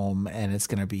this home and it's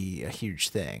going to be a huge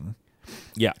thing.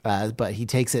 Yeah. But he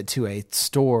takes it to a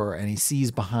store and he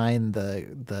sees behind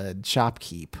the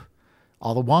shopkeep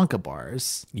all the Wonka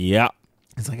bars. Yeah.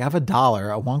 It's like, I have $1.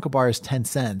 A Wonka bar is 10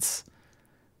 cents.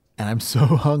 And I'm so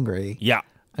hungry. Yeah.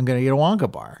 I'm going to get a Wonka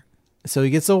bar. So he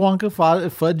gets a Wonka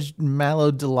Fudge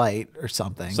Mallow Delight or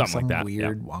something. Some like that.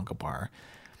 Weird yeah. Wonka bar.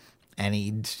 And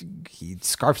he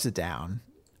scarfs it down.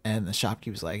 And the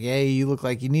shopkeeper's like, "Hey, you look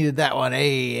like you needed that one.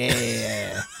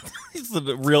 Hey." He's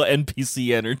the real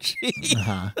NPC energy.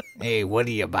 Hey, what are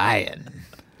you buying?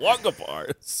 Wonka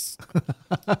bars.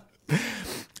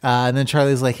 And then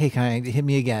Charlie's like, "Hey, can I hit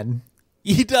me again?"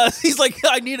 He does. He's like,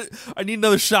 I need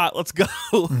another shot. Let's go."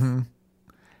 Mm-hmm.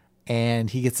 And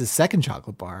he gets his second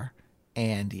chocolate bar,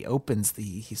 and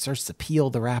he starts to peel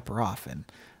the wrapper off, and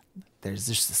there's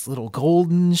just this little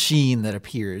golden sheen that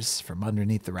appears from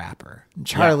underneath the wrapper. And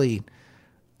Charlie,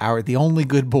 the only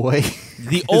good boy,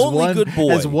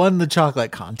 has won the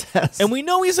chocolate contest. And we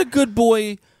know he's a good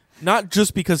boy, not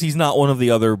just because he's not one of the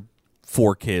other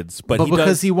 4 kids, but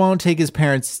because he won't take his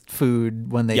parents'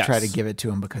 food when they try to give it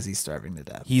to him because he's starving to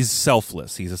death. He's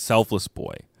selfless. He's a selfless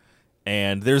boy.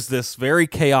 And there's this very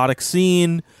chaotic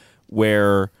scene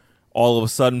where all of a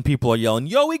sudden people are yelling,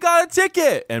 "Yo, we got a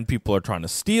ticket!" And people are trying to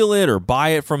steal it or buy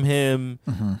it from him.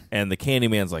 Mm-hmm. And the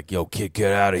Candyman's like, "Yo, kid,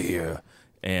 get out of here."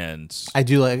 And I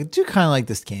do kind of like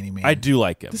this Candyman. I do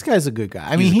like him. This guy's a good guy.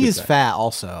 I mean, he is fat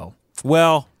also.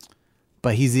 Well,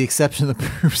 but he's the exception that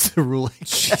proves the rule.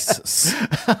 Jesus.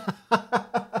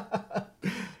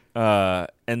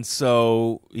 And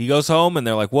so he goes home and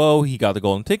they're like, "Whoa, he got the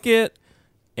golden ticket."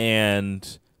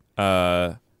 And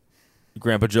Grandpa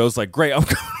Joe's like, "Great, I'm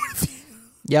coming with you."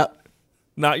 Yep.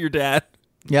 Not your dad.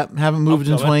 Yep. Haven't moved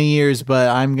in 20 years, but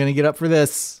I'm going to get up for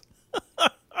this.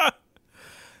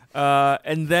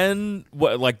 And then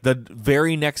what? Like the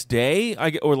very next day,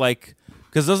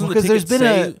 because doesn't the ticket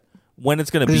say when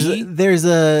it's going to be? There's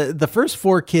the first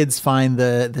 4 kids find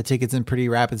the tickets in pretty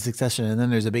rapid succession, and then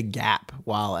there's a big gap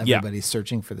while everybody's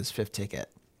searching for this 5th ticket.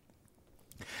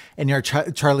 And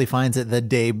Charlie finds it the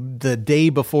day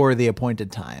before the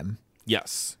appointed time.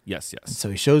 Yes. And so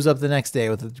he shows up the next day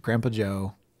with Grandpa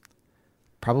Joe,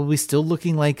 probably still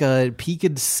looking like a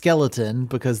peaked skeleton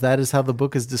because that is how the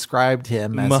book has described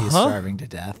him as he's starving to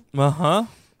death.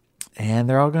 And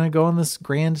they're all going to go on this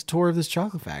grand tour of this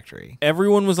chocolate factory.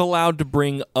 Everyone was allowed to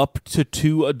bring up to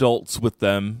 2 adults with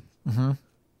them. Mm-hmm.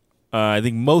 I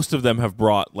think most of them have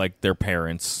brought like their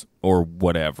parents or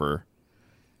whatever.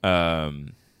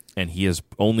 And he has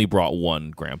only brought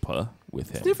one grandpa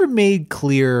with him. It's never made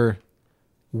clear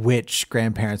which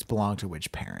grandparents belong to which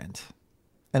parent.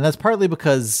 And that's partly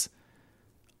because...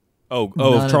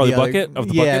 Charlie Bucket? Of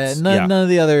the Buckets? None of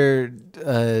the other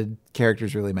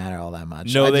characters really matter all that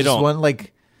much. No, they don't.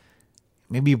 Want,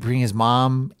 maybe bring his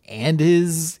mom and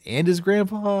his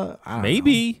grandpa? I don't know.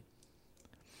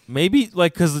 Maybe,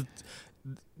 because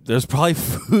there's probably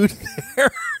food there.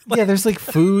 Yeah, there's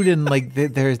food and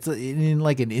there's in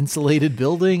an insulated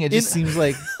building. It just seems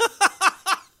like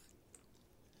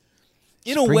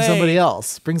in a bring way, somebody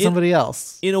else. Bring somebody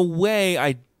else. In a way,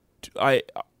 I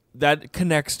that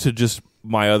connects to just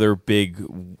my other big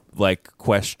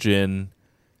question,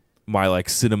 my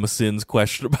CinemaSins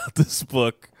question about this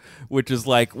book, which is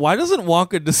why doesn't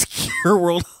Wonka just cure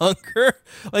world hunger?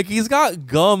 He's got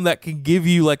gum that can give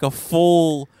you a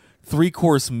full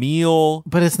 3-course meal,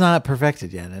 but it's not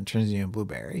perfected yet. It turns you into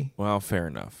blueberry. Well, fair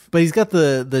enough. But he's got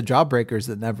the jawbreakers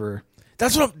that never.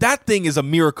 That thing is a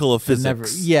miracle of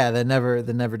physics. That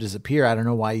never disappear. I don't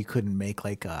know why you couldn't make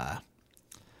just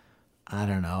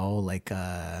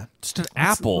an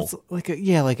apple. Like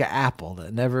an apple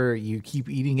that never, you keep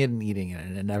eating it and eating it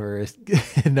and it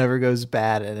never goes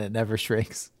bad and it never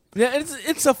shrinks. Yeah,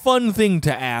 it's a fun thing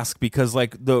to ask because an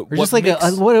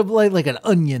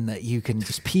onion that you can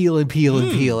just peel and peel and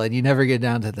peel and you never get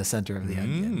down to the center of the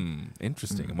onion.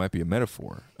 Interesting. It might be a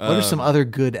metaphor. What are some other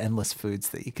good endless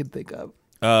foods that you could think of?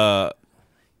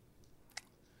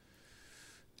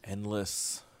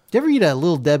 Endless. Do you ever eat a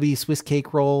Little Debbie Swiss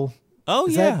cake roll? Oh,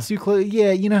 Is yeah. that too close?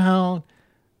 Yeah, you know how,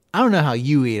 I don't know how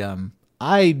you eat them.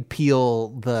 I peel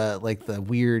the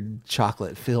weird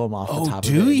chocolate film off the top of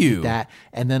it. Do you? Eat that,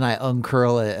 and then I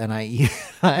uncurl it and I eat.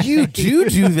 You do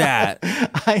that.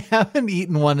 I haven't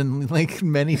eaten one in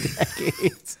many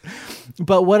decades.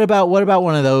 But what about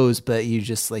one of those? But you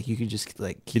just you could just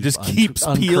keep it just keeps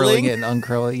uncurling peeling it and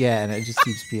uncurl it. Yeah, and it just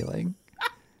keeps peeling.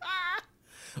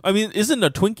 I mean, isn't a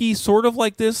Twinkie sort of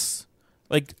like this?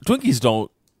 Twinkies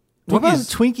don't. What about a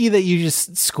Twinkie that you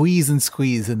just squeeze and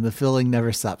squeeze and the filling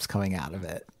never stops coming out of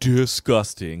it?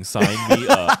 Disgusting. Sign me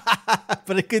up.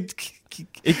 But it could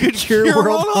cure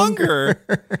world hunger.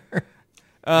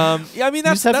 Yeah, I mean, you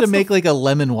just have to make a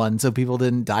lemon one so people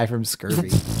didn't die from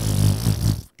scurvy.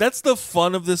 That's the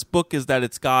fun of this book, is that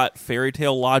it's got fairy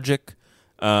tale logic.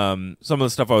 Some of the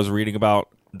stuff I was reading about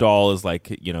Dahl is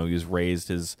he was raised,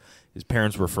 his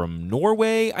parents were from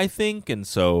Norway, I think, and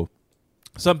so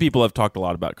some people have talked a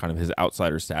lot about kind of his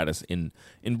outsider status in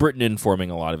Britain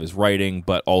informing a lot of his writing,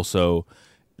 but also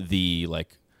the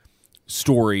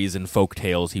stories and folk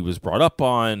tales he was brought up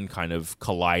on kind of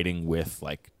colliding with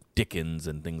Dickens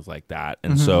and things like that.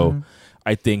 And so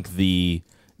I think the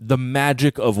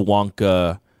magic of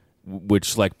Wonka,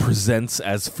 which presents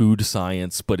as food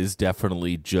science but is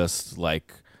definitely just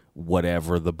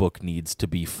whatever the book needs to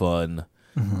be fun,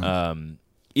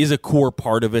 is a core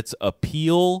part of its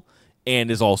appeal.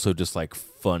 And is also just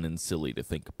fun and silly to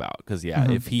think about. Because,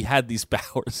 if he had these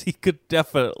powers, he could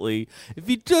definitely, if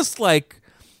he just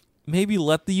maybe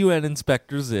let the UN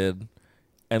inspectors in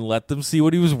and let them see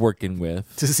what he was working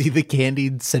with. To see the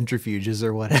candied centrifuges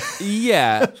or whatever.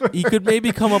 Yeah. He could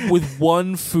maybe come up with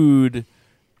one food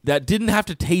that didn't have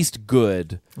to taste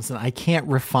good. Listen, I can't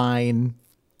refine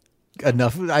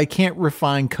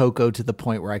cocoa to the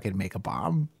point where I could make a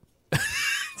bomb.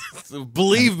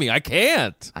 Believe me, I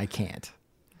can't. I can't.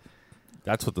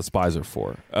 That's what the spies are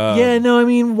for. I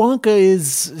mean, Wonka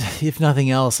is, if nothing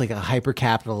else, a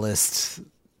hyper-capitalist,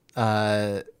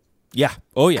 capricious,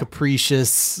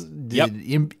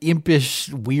 impish,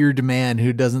 weird man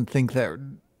who doesn't think that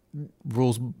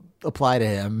rules apply to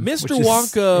him. Mr.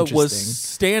 Wonka was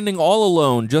standing all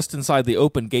alone just inside the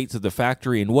open gates of the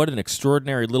factory, and what an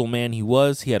extraordinary little man he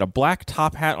was. He had a black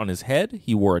top hat on his head.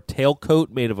 He wore a tailcoat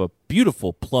made of a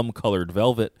beautiful plum-colored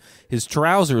velvet. His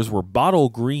trousers were bottle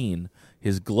green.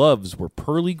 His gloves were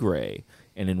pearly gray.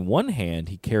 And in one hand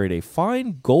he carried a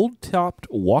fine gold-topped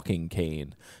walking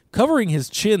cane. Covering his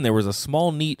chin there was a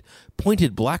small, neat,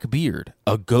 pointed black beard,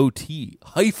 a goatee.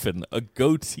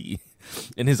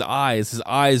 And his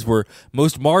eyes were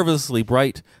most marvelously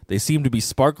bright. They seemed to be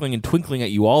sparkling and twinkling at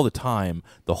you all the time.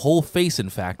 The whole face, in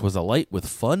fact, was alight with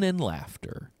fun and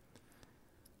laughter.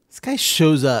 This guy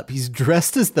shows up. He's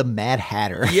dressed as the Mad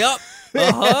Hatter. Yep.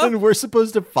 Uh-huh. And we're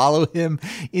supposed to follow him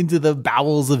into the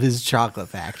bowels of his chocolate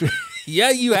factory. Yeah,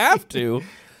 you have to.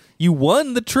 You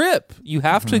won the trip. You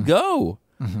have to go.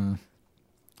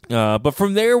 But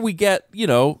from there we get,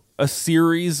 a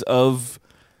series of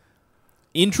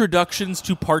introductions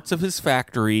to parts of his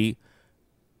factory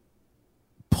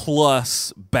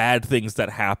plus bad things that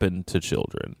happen to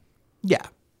children. Yeah,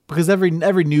 because every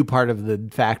new part of the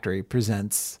factory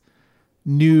presents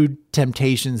new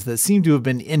temptations that seem to have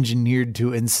been engineered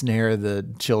to ensnare the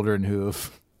children who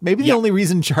have... Maybe the only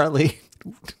reason Charlie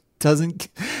doesn't...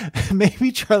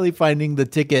 Maybe Charlie finding the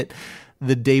ticket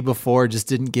the day before just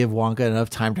didn't give Wonka enough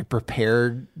time to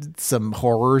prepare some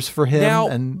horrors for him.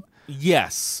 Now,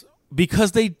 yes,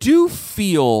 because they do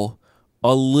feel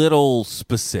a little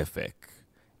specific.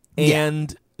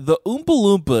 And the Oompa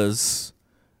Loompas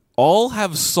all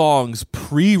have songs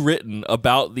pre-written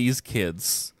about these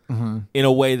kids. in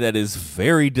a way that is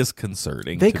very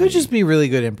disconcerting. They to could me. just be really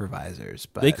good improvisers,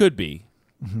 but They could be.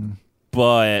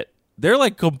 But they're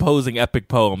like composing epic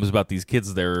poems about these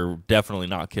kids they're definitely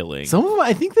not killing. some of them,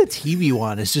 I think the TV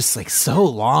one is just like so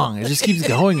long. It just keeps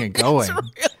going and going.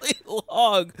 It's really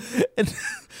long. And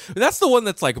that's the one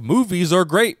that's like, movies are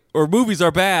great or movies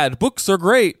are bad. Books are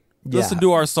great. Listen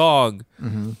to our song.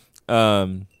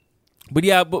 But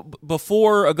yeah,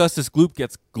 before Augustus Gloop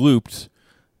gets glooped,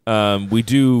 we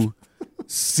do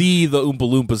see the Oompa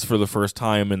Loompas for the first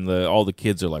time, and all the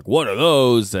kids are like, "What are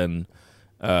those?" And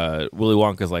Willy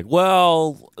Wonka's like,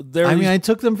 "Well, they're." I mean, I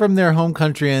took them from their home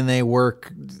country, and they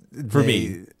work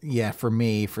me. Yeah, for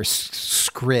me, for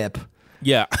scrip,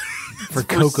 Yeah, for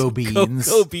cocoa beans,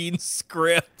 cocoa bean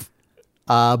script.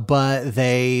 but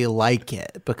they like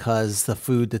it because the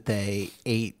food that they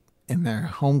ate in their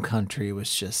home country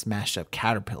was just mashed up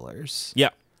caterpillars. Yeah,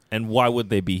 and why would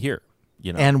they be here?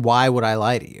 You know, And why would I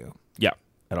lie to you? yeah,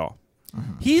 at all.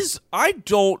 I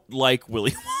don't like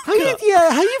Willy Wonka. How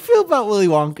you feel about Willy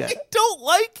Wonka? I don't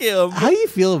like him. How do you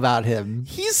feel about him?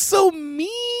 He's so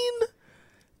mean,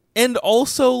 and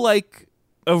also like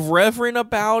irreverent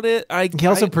about it. He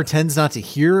also pretends not to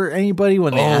hear anybody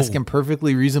when they ask him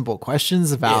perfectly reasonable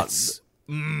questions about.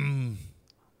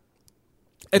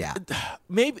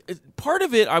 Maybe part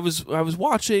of it. I was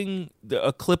watching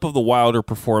a clip of the Wilder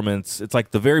performance. It's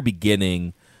like the very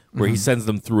beginning where he sends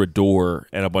them through a door,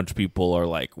 and a bunch of people are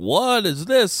like, "What is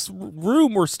this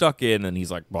room we're stuck in?" And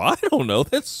he's like, "Well, I don't know.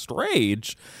 That's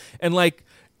strange." And like,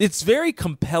 it's very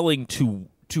compelling to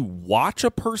watch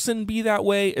a person be that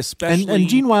way, especially. And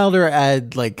Gene Wilder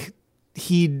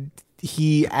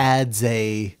he adds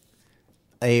a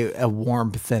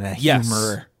warmth and a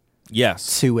humor.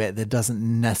 Yes. To it that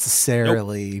doesn't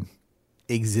necessarily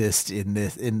exist in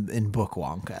Book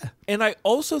Wonka. And I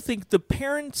also think the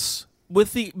parents,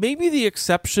 with maybe the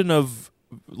exception of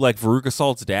like Veruca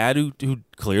Salt's dad, who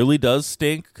clearly does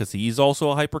stink because he's also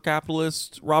a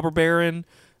hyper-capitalist robber baron.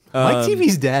 Mike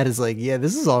TV's dad is like, yeah,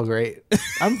 this is all great.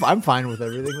 I'm fine with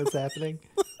everything that's happening.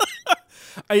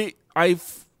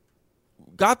 I've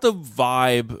got the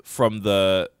vibe from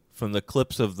the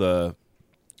clips of the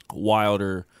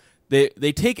Wilder.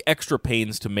 They take extra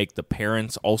pains to make the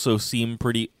parents also seem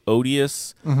pretty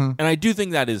odious. And I do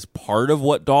think that is part of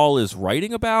what Dahl is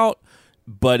writing about,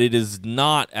 but it is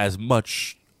not as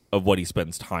much of what he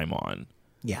spends time on.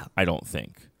 Yeah. I don't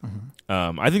think.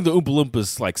 I think the Oompa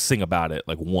Loompas like sing about it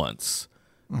like once,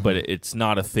 but it's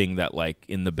not a thing that like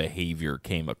in the behavior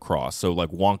came across. So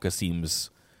like Wonka seems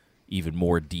even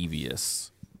more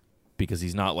devious because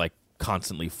he's not like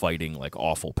constantly fighting like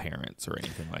awful parents or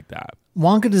anything like that.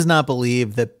 Wonka does not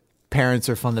believe that parents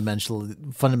are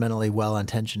fundamentally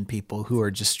well-intentioned people who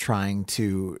are just trying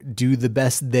to do the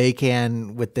best they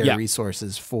can with their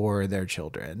resources for their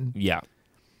children. Yeah.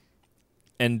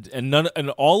 And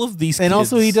all of these and kids,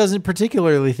 also he doesn't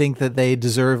particularly think that they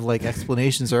deserve like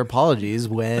explanations or apologies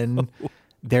when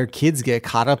their kids get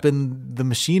caught up in the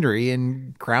machinery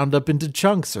and ground up into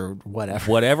chunks or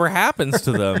whatever happens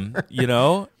to them, you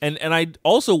know? And I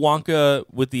also Wonka,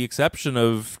 with the exception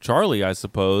of Charlie, I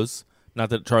suppose, not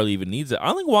that Charlie even needs it, I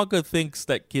don't think Wonka thinks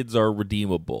that kids are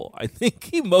redeemable. I think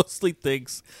he mostly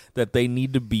thinks that they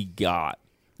need to be got.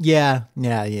 Yeah.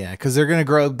 Because they're going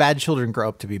to bad children grow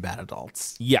up to be bad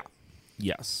adults. Yeah.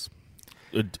 Yes.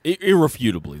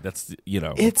 Irrefutably. That's,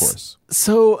 of course.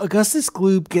 So Augustus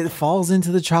Gloop falls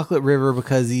into the chocolate river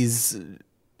because he's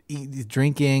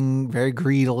drinking very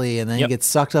greedily, and then he gets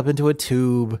sucked up into a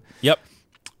tube. Yep.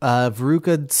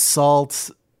 Veruca Salt.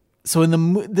 So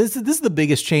this is the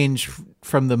biggest change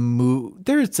from the movie.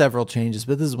 There are several changes,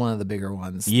 but this is one of the bigger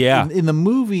ones. Yeah. In the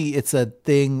movie, it's a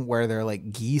thing where they're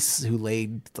like geese who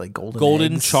laid like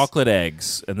golden eggs. Chocolate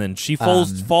eggs, and then she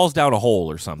falls down a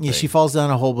hole or something. Yeah, she falls down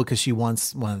a hole because she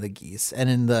wants one of the geese. And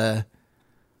in the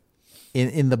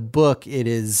book,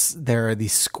 there are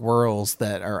these squirrels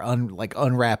that are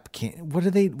unwrapped. What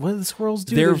do the squirrels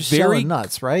do? They're shelling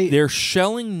nuts, right? They're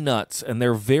shelling nuts, and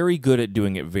they're very good at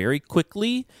doing it very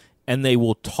quickly. And they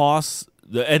will toss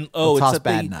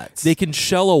bad nuts. They can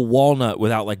shell a walnut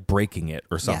without like breaking it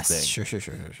or something. Yes, sure.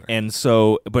 And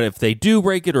so, but if they do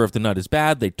break it or if the nut is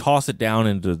bad, they toss it down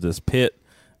into this pit,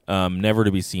 never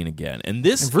to be seen again. And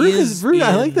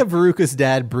I like that Veruca's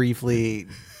dad briefly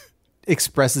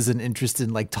expresses an interest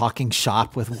in like talking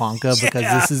shop with Wonka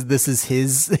because this is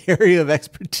his area of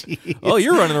expertise. Oh,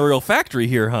 you're running a real factory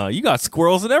here, huh? You got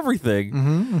squirrels and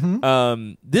everything.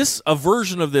 A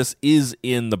version of this is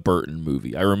in the Burton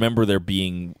movie. I remember there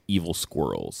being evil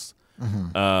squirrels.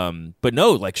 But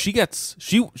no, like she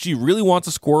really wants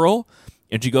a squirrel,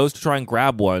 and she goes to try and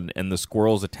grab one, and the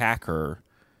squirrels attack her.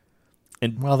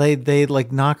 And well, they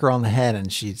like knock her on the head,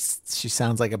 and she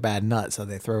sounds like a bad nut, so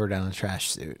they throw her down a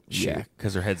trash chute. yeah,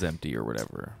 because her head's empty or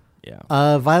whatever.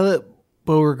 Yeah. Violet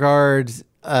Beauregard.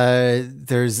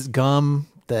 There's gum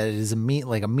that is a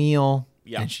meal.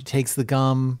 Yeah. And she takes the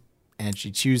gum and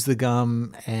she chews the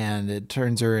gum, and it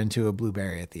turns her into a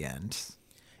blueberry at the end.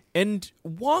 And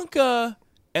Wonka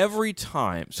every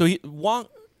time. So we'll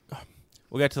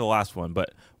get to the last one,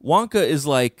 but Wonka is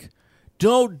like,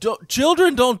 don't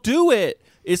children, don't do it.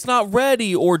 It's not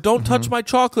ready, or don't touch my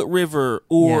chocolate river,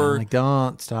 or like,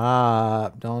 don't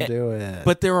stop, don't do it.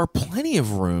 But there are plenty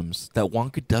of rooms that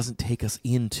Wonka doesn't take us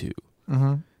into.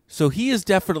 Mm-hmm. So he is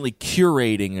definitely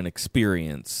curating an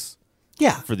experience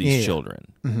for these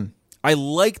children. Mm-hmm. I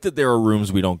like that there are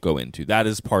rooms we don't go into. That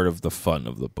is part of the fun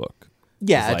of the book.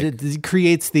 Yeah, it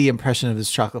creates the impression of his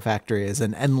chocolate factory as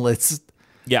an endless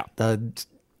the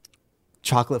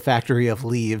chocolate factory of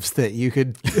leaves that you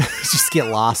could just get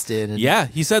lost in. Yeah,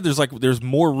 he said there's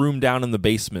more room down in the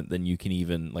basement than you can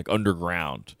even, like,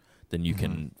 underground than you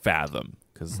can fathom,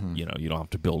 because you don't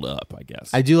have to build up, I guess.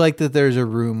 I do like that there's a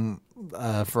room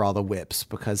for all the whips,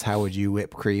 because how would you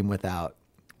whip cream without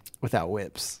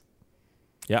whips?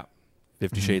 Yeah,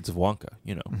 50 Shades of Wonka,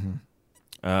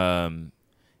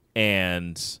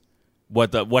 and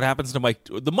what happens to Mike?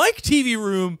 The Mike TV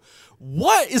room.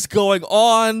 What is going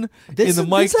on in the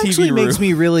Mike TV room? This actually makes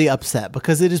me really upset,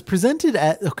 because it is presented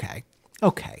at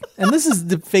okay, and this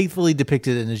is faithfully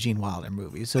depicted in a Gene Wilder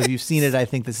movie. So if you've seen it, I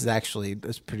think this is actually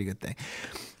a pretty good thing.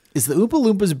 Is the Oompa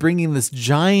Loompas bringing this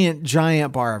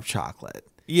giant bar of chocolate?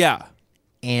 Yeah,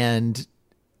 and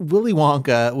Willy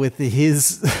Wonka, with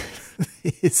his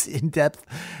his in-depth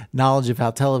knowledge of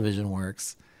how television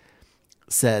works,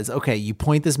 says, okay, you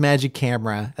point this magic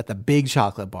camera at the big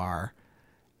chocolate bar,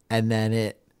 and then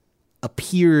it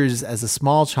appears as a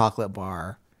small chocolate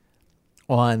bar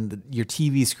on your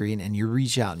TV screen, and you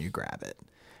reach out and you grab it.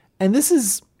 And this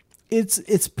is,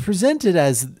 it's presented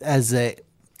as a,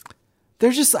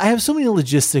 I have so many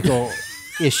logistical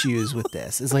issues with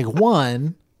this. It's like,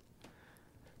 one,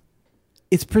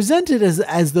 it's presented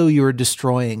as though you were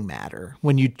destroying matter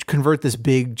when you convert this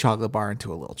big chocolate bar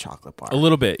into a little chocolate bar. A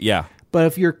little bit, yeah. But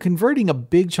if you're converting a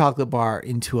big chocolate bar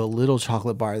into a little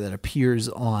chocolate bar that appears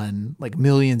on like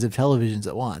millions of televisions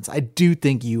at once, I do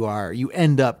think you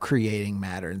end up creating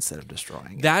matter instead of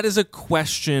destroying it. That is a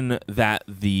question that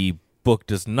the book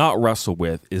does not wrestle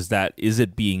with. Is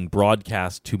it being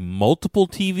broadcast to multiple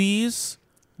TVs?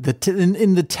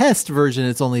 In the test version,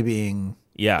 it's only being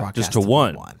broadcast just to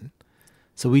one.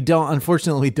 So we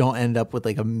unfortunately don't end up with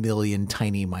like a million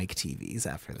tiny Mike TVs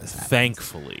after this happens.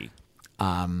 Thankfully.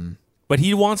 But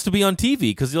he wants to be on TV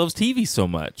because he loves TV so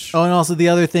much. Oh, and also the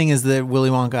other thing is that Willy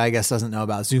Wonka, I guess, doesn't know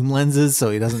about zoom lenses,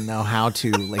 so he doesn't know how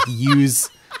to like use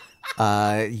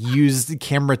the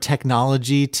camera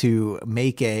technology to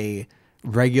make a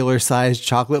regular sized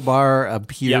chocolate bar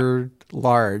appear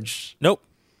large. Nope.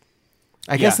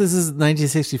 I guess this is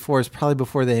 1964. It's probably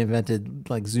before they invented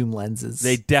like zoom lenses.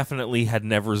 They definitely had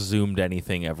never zoomed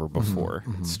anything ever before.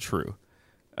 Mm-hmm. It's true.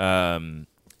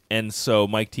 And so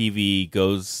Mike TV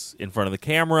goes in front of the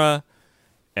camera,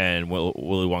 and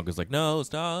Willy Wonka's like, "No,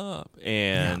 stop!"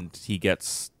 And he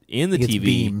gets in the TV,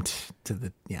 beamed to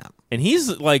the and he's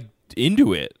like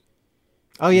into it.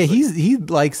 Oh yeah, he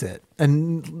likes it,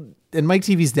 and Mike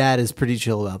TV's dad is pretty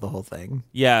chill about the whole thing.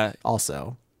 Yeah,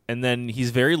 also, and then he's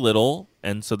very little,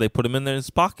 and so they put him in his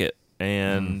pocket,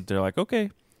 and they're like,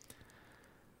 "Okay."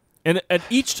 And at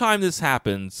each time this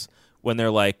happens, when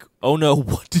they're like, "Oh no,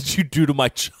 what did you do to my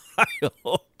child?"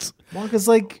 Wonka's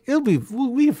like,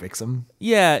 we can fix him.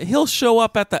 Yeah, he'll show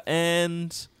up at the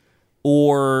end,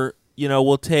 or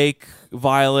we'll take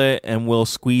Violet and we'll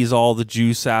squeeze all the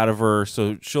juice out of her,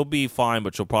 so she'll be fine,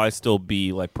 but she'll probably still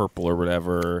be like purple or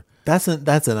whatever. That's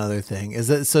another thing. Is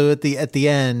that so? At the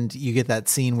end, you get that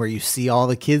scene where you see all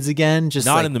the kids again, just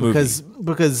not like, in the movie,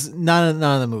 because not in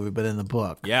the movie, but in the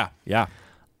book. Yeah.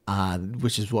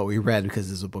 Which is what we read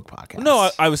because it's a book podcast. No,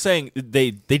 I was saying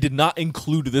they did not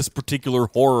include this particular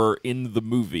horror in the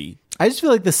movie. I just feel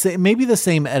like the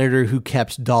same editor who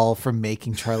kept Dahl from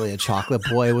making Charlie a Chocolate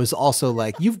Boy was also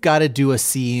like, you've got to do a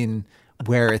scene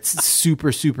where it's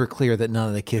super, super clear that none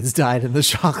of the kids died in the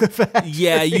chocolate factory.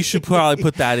 Yeah, you should probably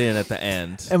put that in at the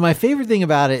end. And my favorite thing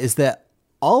about it is that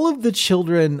all of the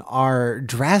children are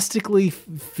drastically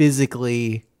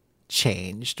physically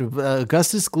changed.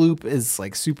 Augustus Gloop is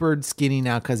like super skinny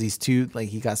now because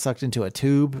he got sucked into a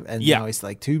tube, and now he's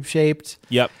like tube shaped.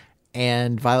 Yep.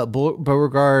 And Violet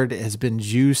Beauregard has been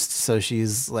juiced, so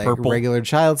she's like purple. Regular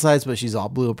child size, but she's all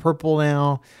blue and purple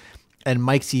now. And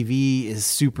Mike TV is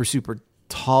super, super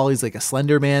tall. He's like a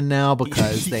Slender Man now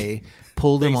because they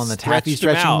pulled him on the taffy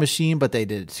stretching machine, but they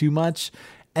did it too much.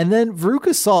 And then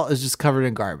Veruca's salt is just covered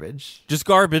in garbage. Just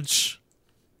garbage.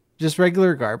 Just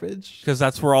regular garbage. Because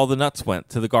that's where all the nuts went,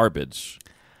 to the garbage.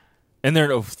 And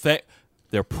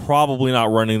they're probably not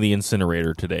running the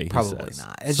incinerator today. Probably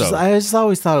not. I just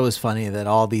always thought it was funny that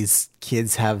all these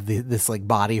kids have this like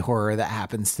body horror that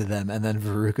happens to them, and then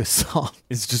Veruca's salt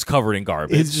is just covered in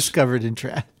garbage. It's just covered in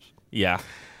trash. Yeah,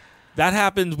 that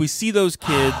happens. We see those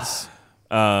kids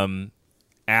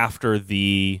after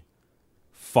the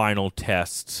final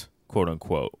test, quote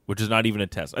unquote, which is not even a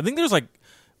test. I think there's like,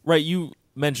 right? You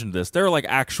mentioned this. There are like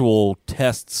actual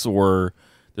tests, or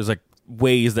there's like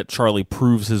ways that Charlie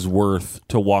proves his worth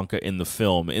to Wonka in the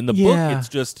film. In the book, it's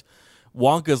just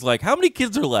Wonka's like, how many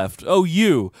kids are left? Oh,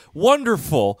 you.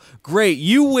 Wonderful. Great.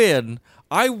 You win.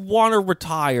 I want to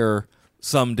retire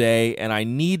someday, and I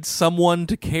need someone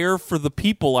to care for the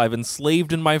people I've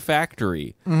enslaved in my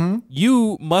factory. Mm-hmm.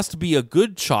 You must be a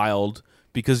good child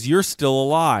because you're still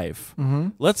alive. Mm-hmm.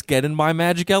 Let's get in my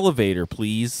magic elevator,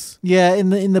 please. Yeah,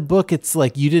 in the book, it's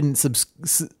like you didn't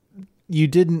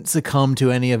succumb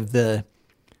to any of the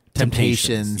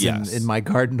temptations in my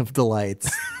garden of delights.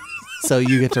 So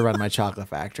you get to run my chocolate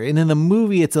factory. And in the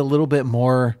movie, it's a little bit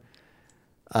more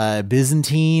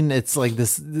Byzantine. It's like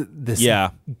this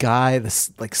guy,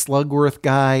 this like Slugworth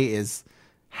guy is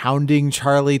hounding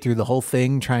Charlie through the whole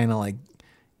thing, trying to like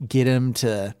get him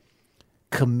to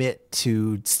commit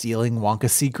to stealing Wonka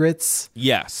secrets.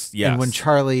 Yes. And when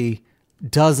Charlie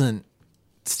doesn't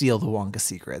steal the Wonka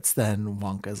secrets, then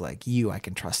Wonka's like, I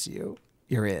can trust you.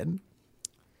 You're in.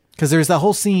 Because there's that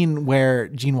whole scene where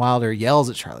Gene Wilder yells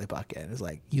at Charlie Bucket. It's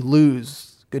like, you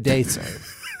lose. Good day, sir.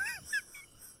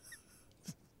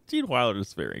 Gene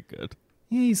Wilder's very good.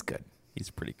 Yeah, he's good. He's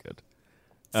pretty good.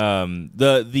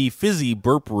 The fizzy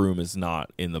burp room is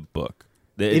not in the book.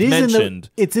 It's mentioned.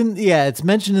 It's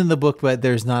mentioned in the book, but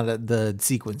there's not the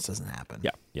sequence doesn't happen.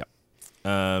 Yeah.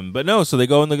 But no, so they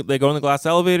go in the glass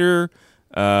elevator.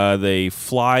 They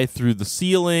fly through the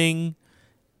ceiling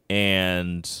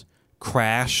and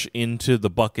crash into the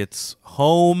Bucket's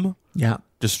home. Yeah.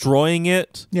 Destroying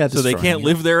it. Yeah. So they can't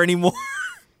live there anymore.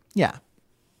 Yeah.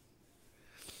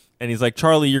 And he's like,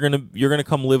 Charlie, you're gonna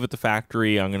come live at the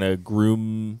factory. I'm gonna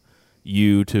groom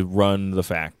you to run the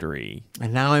factory.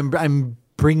 And now I'm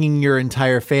bringing your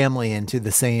entire family into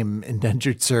the same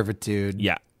indentured servitude.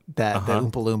 Yeah. That the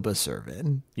Oompa Loompas serve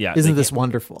in. Yeah. Isn't this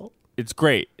wonderful? It's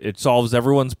great. It solves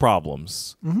everyone's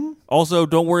problems. Mm-hmm. Also,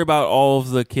 don't worry about all of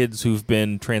the kids who've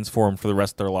been transformed for the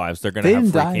rest of their lives. They're going to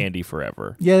have free candy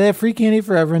forever. Yeah, they have free candy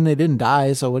forever, and they didn't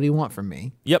die, so what do you want from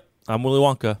me? Yep, I'm Willy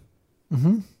Wonka.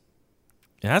 Mm-hmm.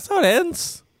 Yeah, that's how it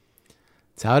ends.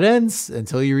 That's how it ends,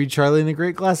 until you read Charlie in the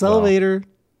Great Glass Elevator.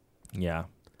 Yeah.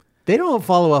 They don't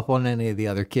follow up on any of the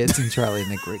other kids in Charlie in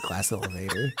the Great Glass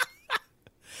Elevator.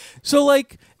 So,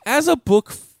 like, as a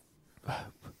book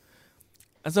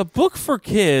for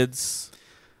kids,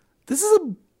 this is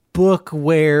a book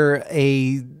where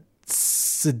a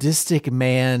sadistic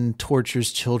man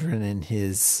tortures children in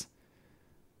his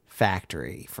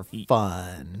factory for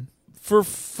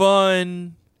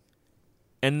fun.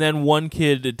 And then one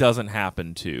kid it doesn't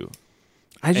happen to.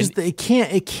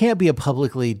 It can't be a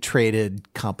publicly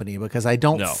traded company because I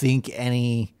don't think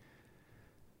any,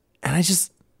 and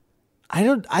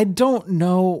I don't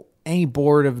know any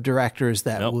board of directors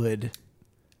that would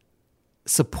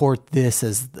support this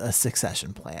as a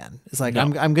succession plan. It's like,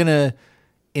 I'm going to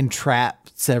entrap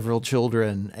several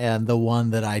children, and the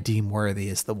one that I deem worthy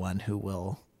is the one who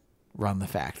will run the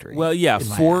factory. Well, yeah,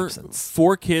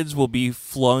 four kids will be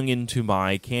flung into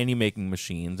my candy making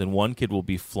machines, and one kid will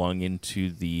be flung into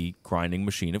the grinding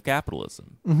machine of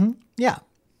capitalism. Mm-hmm. Yeah.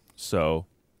 So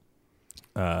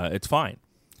it's fine.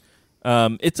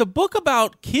 It's a book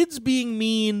about kids being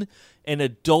mean and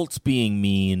adults being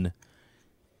mean.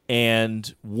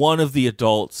 And one of the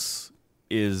adults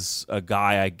is a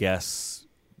guy, I guess,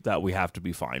 that we have to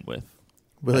be fine with.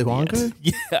 Willy Wonka?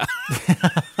 Yeah.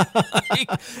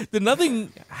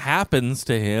 Nothing happens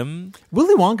to him.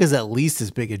 Willy Wonka's at least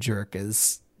as big a jerk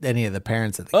as any of the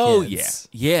parents of the kids. Oh, yeah.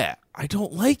 Yeah. I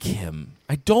don't like him.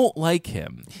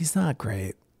 He's not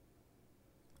great.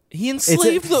 He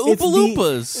enslaved the Oompa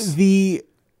Loompas.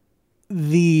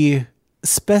 The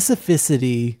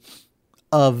specificity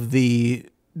of the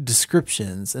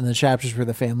descriptions in the chapters where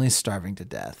the family's starving to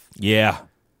death. Yeah.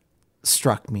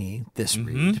 Struck me this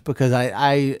read because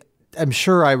I'm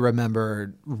sure I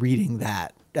remember reading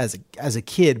that as a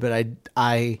kid, but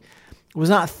I was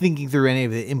not thinking through any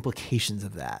of the implications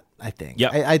of that. I think. Yeah.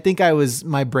 I think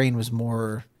my brain was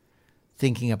more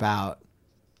thinking about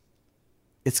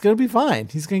it's going to be fine.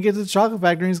 He's going to get to the chocolate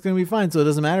factory and he's going to be fine. So it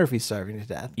doesn't matter if he's starving to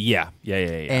death. Yeah.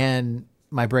 And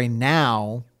my brain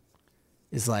now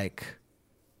is like,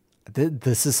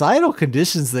 the societal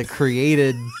conditions that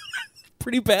created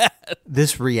pretty bad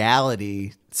this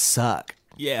reality suck.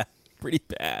 Yeah, pretty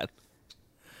bad.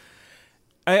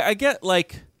 I get,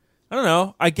 like, I don't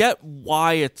know. I get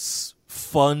why it's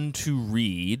fun to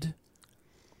read,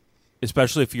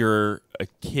 especially if you're a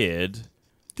kid.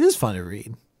 It is fun to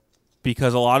read.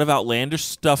 Because a lot of outlandish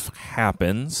stuff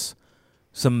happens.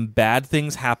 Some bad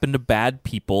things happen to bad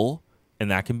people,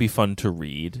 and that can be fun to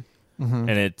read. Mm-hmm.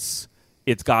 And it's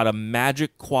got a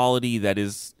magic quality that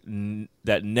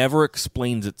never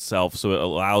explains itself, so it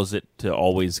allows it to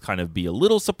always kind of be a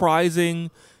little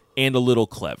surprising and a little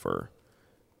clever.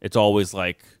 It's always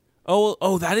like,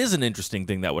 oh, that is an interesting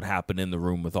thing that would happen in the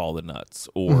room with all the nuts,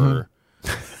 or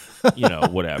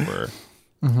whatever.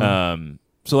 Mm-hmm.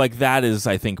 So like that is,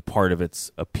 I think, part of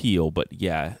its appeal. But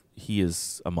yeah, he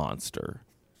is a monster.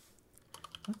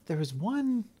 There was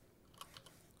one.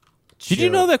 Did you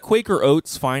know that Quaker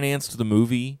Oats financed the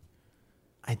movie?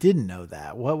 I didn't know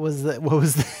that. What was that?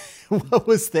 What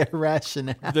was their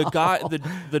rationale?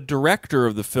 The director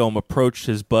of the film approached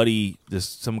his buddy,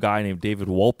 some guy named David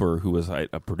Wolper, who was a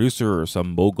producer or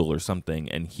some mogul or something,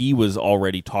 and he was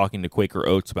already talking to Quaker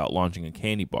Oats about launching a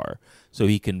candy bar. So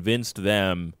he convinced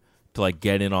them to like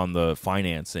get in on the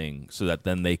financing, so that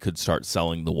then they could start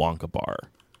selling the Wonka bar.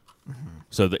 Mm-hmm.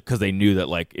 So that because they knew that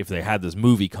like if they had this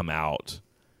movie come out,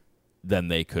 then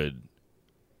they could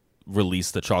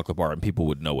release the chocolate bar and people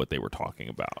would know what they were talking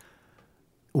about.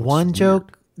 One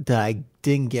joke that I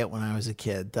didn't get when I was a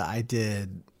kid that I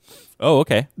did. Oh,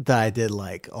 okay. That I did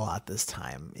like a lot this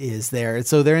time is there.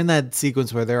 So they're in that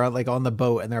sequence where they're like on the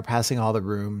boat and they're passing all the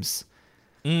rooms.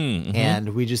 Mm-hmm. And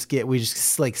we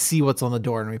just like see what's on the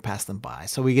door and we pass them by.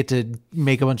 So we get to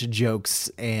make a bunch of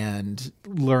jokes and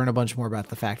learn a bunch more about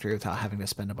the factory without having to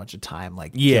spend a bunch of time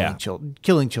like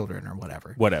killing children or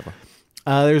whatever.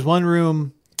 There's one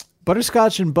room,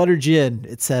 butterscotch and butter gin,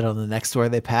 it said on the next door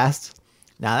they passed.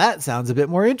 Now that sounds a bit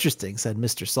more interesting, said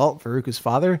Mr. Salt, Faruka's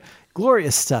father.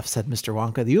 Glorious stuff, said Mr.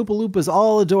 Wonka. The Oompa Loompas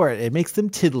all adore it. It makes them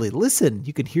tiddly. Listen,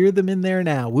 you can hear them in there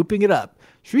now, whooping it up.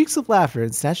 Shrieks of laughter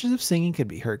and snatches of singing could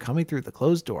be heard coming through the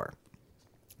closed door.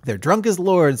 They're drunk as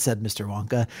lords, said Mr.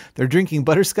 Wonka. They're drinking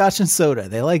butterscotch and soda.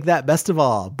 They like that best of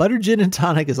all. Butter gin and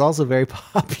tonic is also very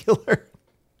popular.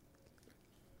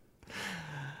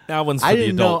 That one's for the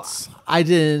adults. I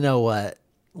didn't know what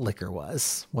liquor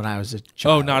was when I was a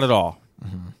child. Oh, not at all.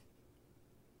 Mm-hmm.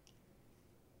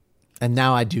 And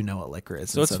now I do know what liquor is.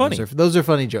 So it's funny. Those are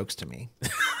funny jokes to me.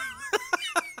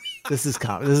 This is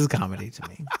comedy to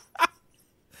me.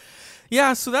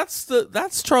 Yeah, so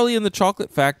that's Charlie and the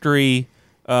Chocolate Factory.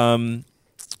 Dahl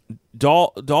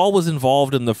was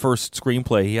involved in the first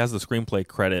screenplay. He has the screenplay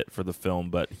credit for the film,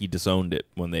 but he disowned it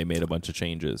when they made a bunch of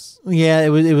changes. Yeah, it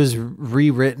was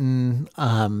rewritten.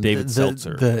 David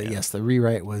Seltzer. Yes, the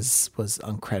rewrite was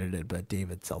uncredited, but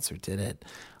David Seltzer did it.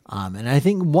 And I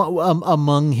think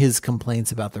among his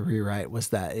complaints about the rewrite was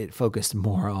that it focused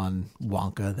more on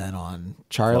Wonka than on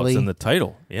Charlie. Well, it's in the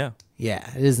title. Yeah. Yeah,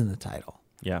 it is in the title.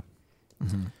 Yeah.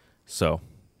 Mm-hmm. So,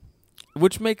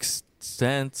 which makes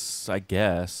sense, I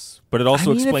guess, but it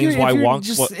also explains why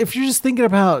Wonka. If you're just thinking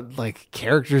about like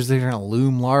characters that are going to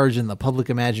loom large in the public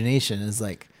imagination, is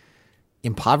like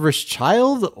impoverished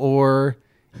child or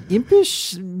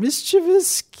impish,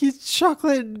 mischievous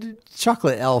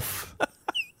chocolate elf.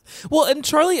 Well, and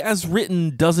Charlie, as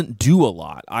written, doesn't do a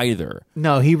lot either.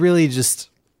 No, he really just.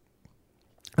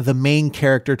 The main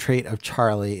character trait of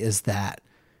Charlie is that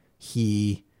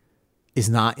he is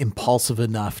not impulsive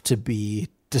enough to be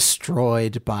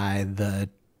destroyed by the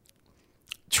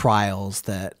trials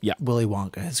that Willy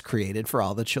Wonka has created for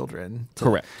all the children.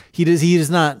 Correct. He does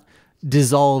not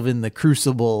dissolve in the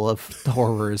crucible of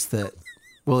horrors that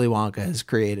Willy Wonka has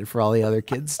created for all the other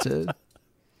kids to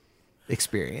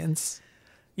experience.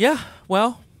 Yeah,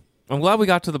 well, I'm glad we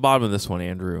got to the bottom of this one,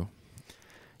 Andrew.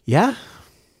 Yeah.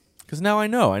 Because now I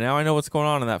know. Now I know what's going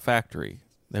on in that factory.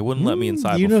 They wouldn't let me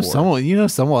inside before. You know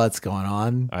some what's going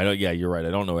on. I know. Yeah, you're right. I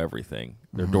don't know everything.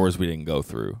 There are doors we didn't go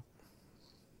through.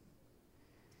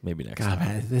 Maybe next time.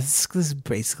 Man, this is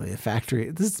basically a factory.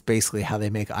 This is basically how they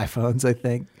make iPhones, I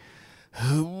think.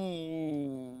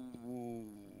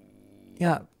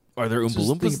 Yeah. Are there Oompa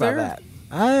Loompas there? That.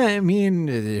 I mean,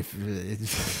 it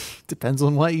depends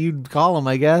on what you'd call them,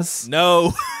 I guess.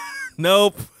 No.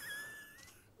 Nope.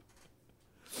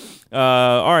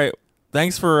 All right.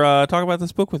 Thanks for talking about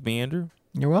this book with me, Andrew.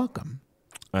 You're welcome.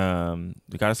 We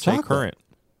got to stay current,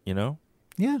 you know?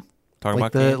 Yeah. Talking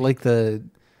like about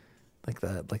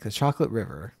the chocolate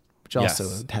river which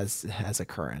also has a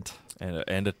current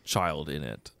and a child in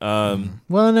it.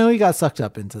 Well, no, he got sucked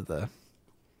up into the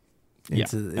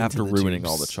after ruining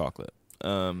all the chocolate.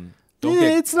 Well,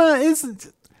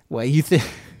 you think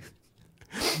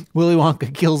Willy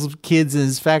Wonka kills kids in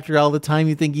his factory all the time?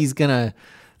 You think he's gonna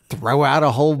throw out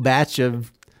a whole batch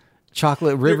of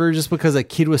chocolate river just because a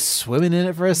kid was swimming in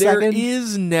it for a second? There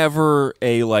is never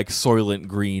a like Soylent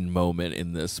Green moment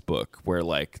in this book where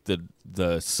like the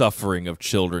suffering of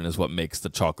children is what makes the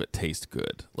chocolate taste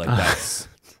good. Like that's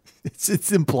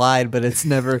it's implied, but it's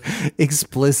never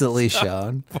explicitly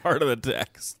shown. Part of the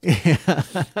text.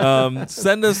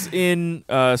 Send us in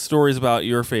stories about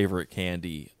your favorite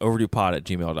candy.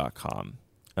 overduepod@gmail.com.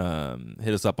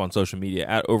 Hit us up on social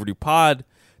media @overduepod.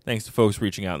 Thanks to folks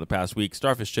reaching out in the past week.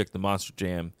 Starfish Chick, The Monster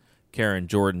Jam, Karen,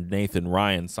 Jordan, Nathan,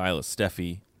 Ryan, Silas,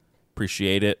 Steffi.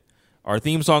 Appreciate it. Our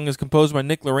theme song is composed by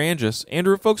Nick Larangis.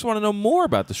 Andrew, if folks want to know more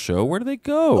about the show, where do they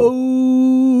go?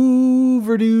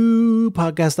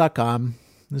 overduepodcast.com.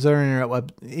 This is our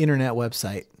internet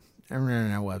website.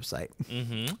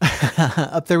 Mm-hmm.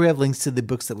 Up there we have links to the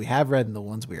books that we have read and the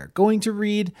ones we are going to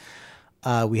read.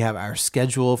 We have our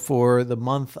schedule for the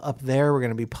month up there. We're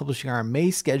going to be publishing our May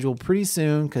schedule pretty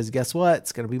soon because guess what?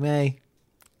 It's going to be May.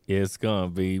 It's going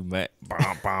to be May.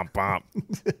 Bom, bom, bom.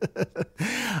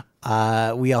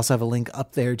 We also have a link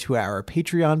up there to our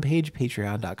Patreon page,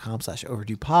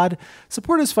 patreon.com/overduepod.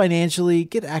 Support us financially.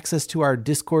 Get access to our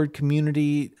Discord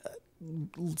community.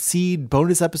 See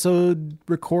bonus episode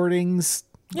recordings.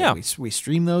 Yeah. We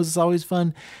stream those. It's always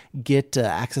fun. Get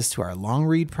access to our long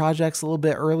read projects a little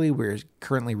bit early. We're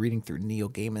currently reading through Neil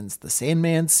Gaiman's The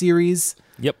Sandman series.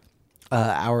 Yep.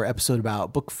 Our episode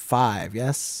about book 5,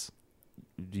 yes?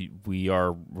 We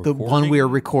are recording? The one we are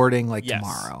recording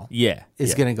tomorrow. Yeah.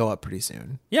 Is going to go up pretty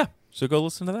soon. Yeah. So go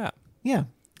listen to that. Yeah.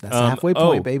 That's the halfway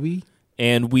point, baby.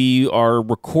 And we are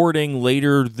recording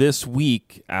later this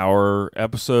week our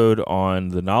episode on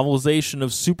the novelization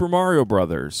of Super Mario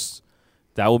Brothers.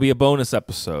 That will be a bonus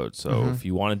episode. So if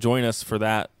you want to join us for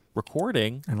that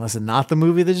recording. And listen, not the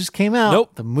movie that just came out.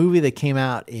 Nope. The movie that came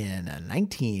out in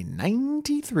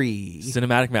 1993.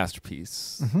 Cinematic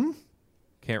masterpiece. Mm-hmm.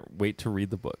 Can't wait to read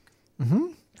the book. Mm-hmm.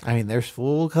 I mean, there's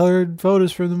full colored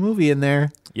photos from the movie in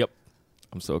there. Yep.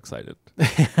 I'm so excited.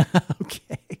 Okay.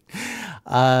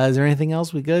 Is there anything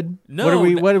else? We good?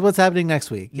 No. What's happening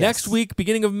next week? Yes. Next week,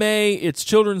 beginning of May, it's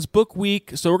Children's Book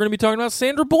Week. So we're going to be talking about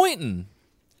Sandra Boynton.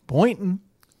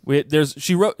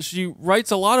 She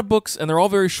writes a lot of books, and they're all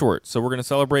very short. So we're going to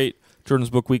celebrate Children's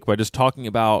Book Week by just talking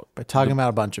about a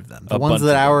bunch of them, the ones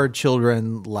that our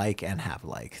children like and have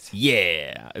liked.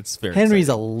 Yeah, it's very. Henry's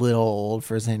exciting. a little old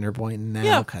for Sandra Boynton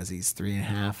now because he's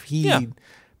 3.5. He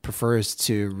prefers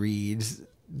to read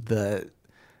the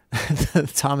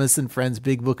Thomas and Friends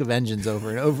Big Book of Engines over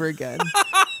and over again.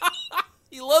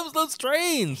 He loves those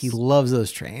trains.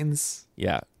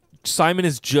 Yeah. Simon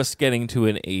is just getting to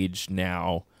an age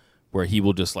now where he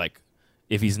will just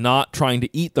if he's not trying to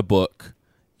eat the book,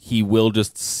 he will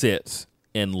just sit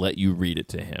and let you read it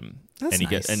to him. That's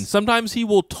nice. And sometimes he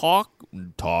will talk,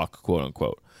 quote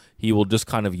unquote. He will just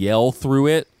kind of yell through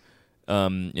it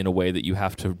in a way that you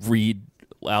have to read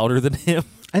louder than him.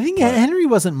 I think Henry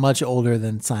wasn't much older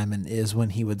than Simon is when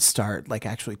he would start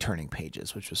actually turning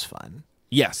pages, which was fun.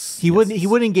 Yes. He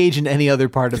wouldn't engage in any other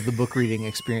part of the book reading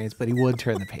experience, but he would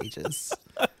turn the pages.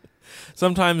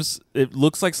 Sometimes it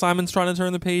looks like Simon's trying to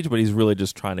turn the page, but he's really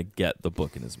just trying to get the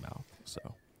book in his mouth. So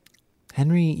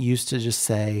Henry used to just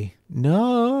say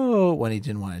no when he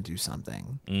didn't want to do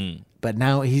something. But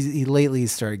now he lately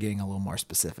started getting a little more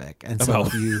specific. And so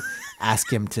if you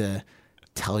ask him to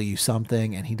tell you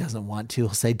something and he doesn't want to,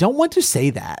 he'll say, "Don't want to say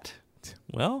that."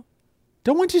 Well,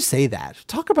 don't want to say that.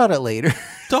 Talk about it later.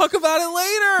 Talk about it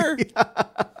later.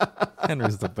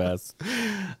 Henry's the best.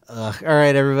 All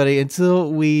right, everybody.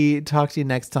 Until we talk to you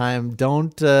next time,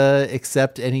 don't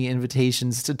accept any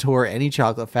invitations to tour any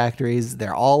chocolate factories.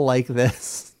 They're all like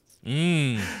this.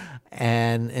 And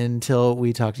until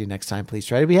we talk to you next time, please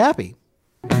try to be happy.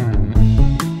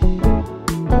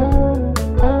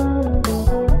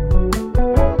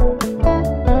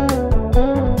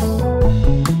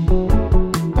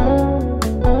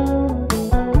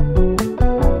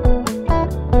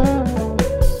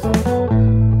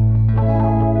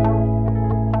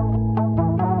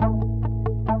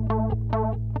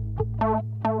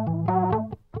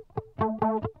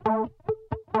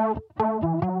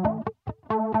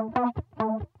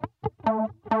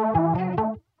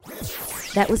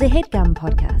 That was a HeadGum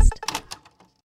podcast.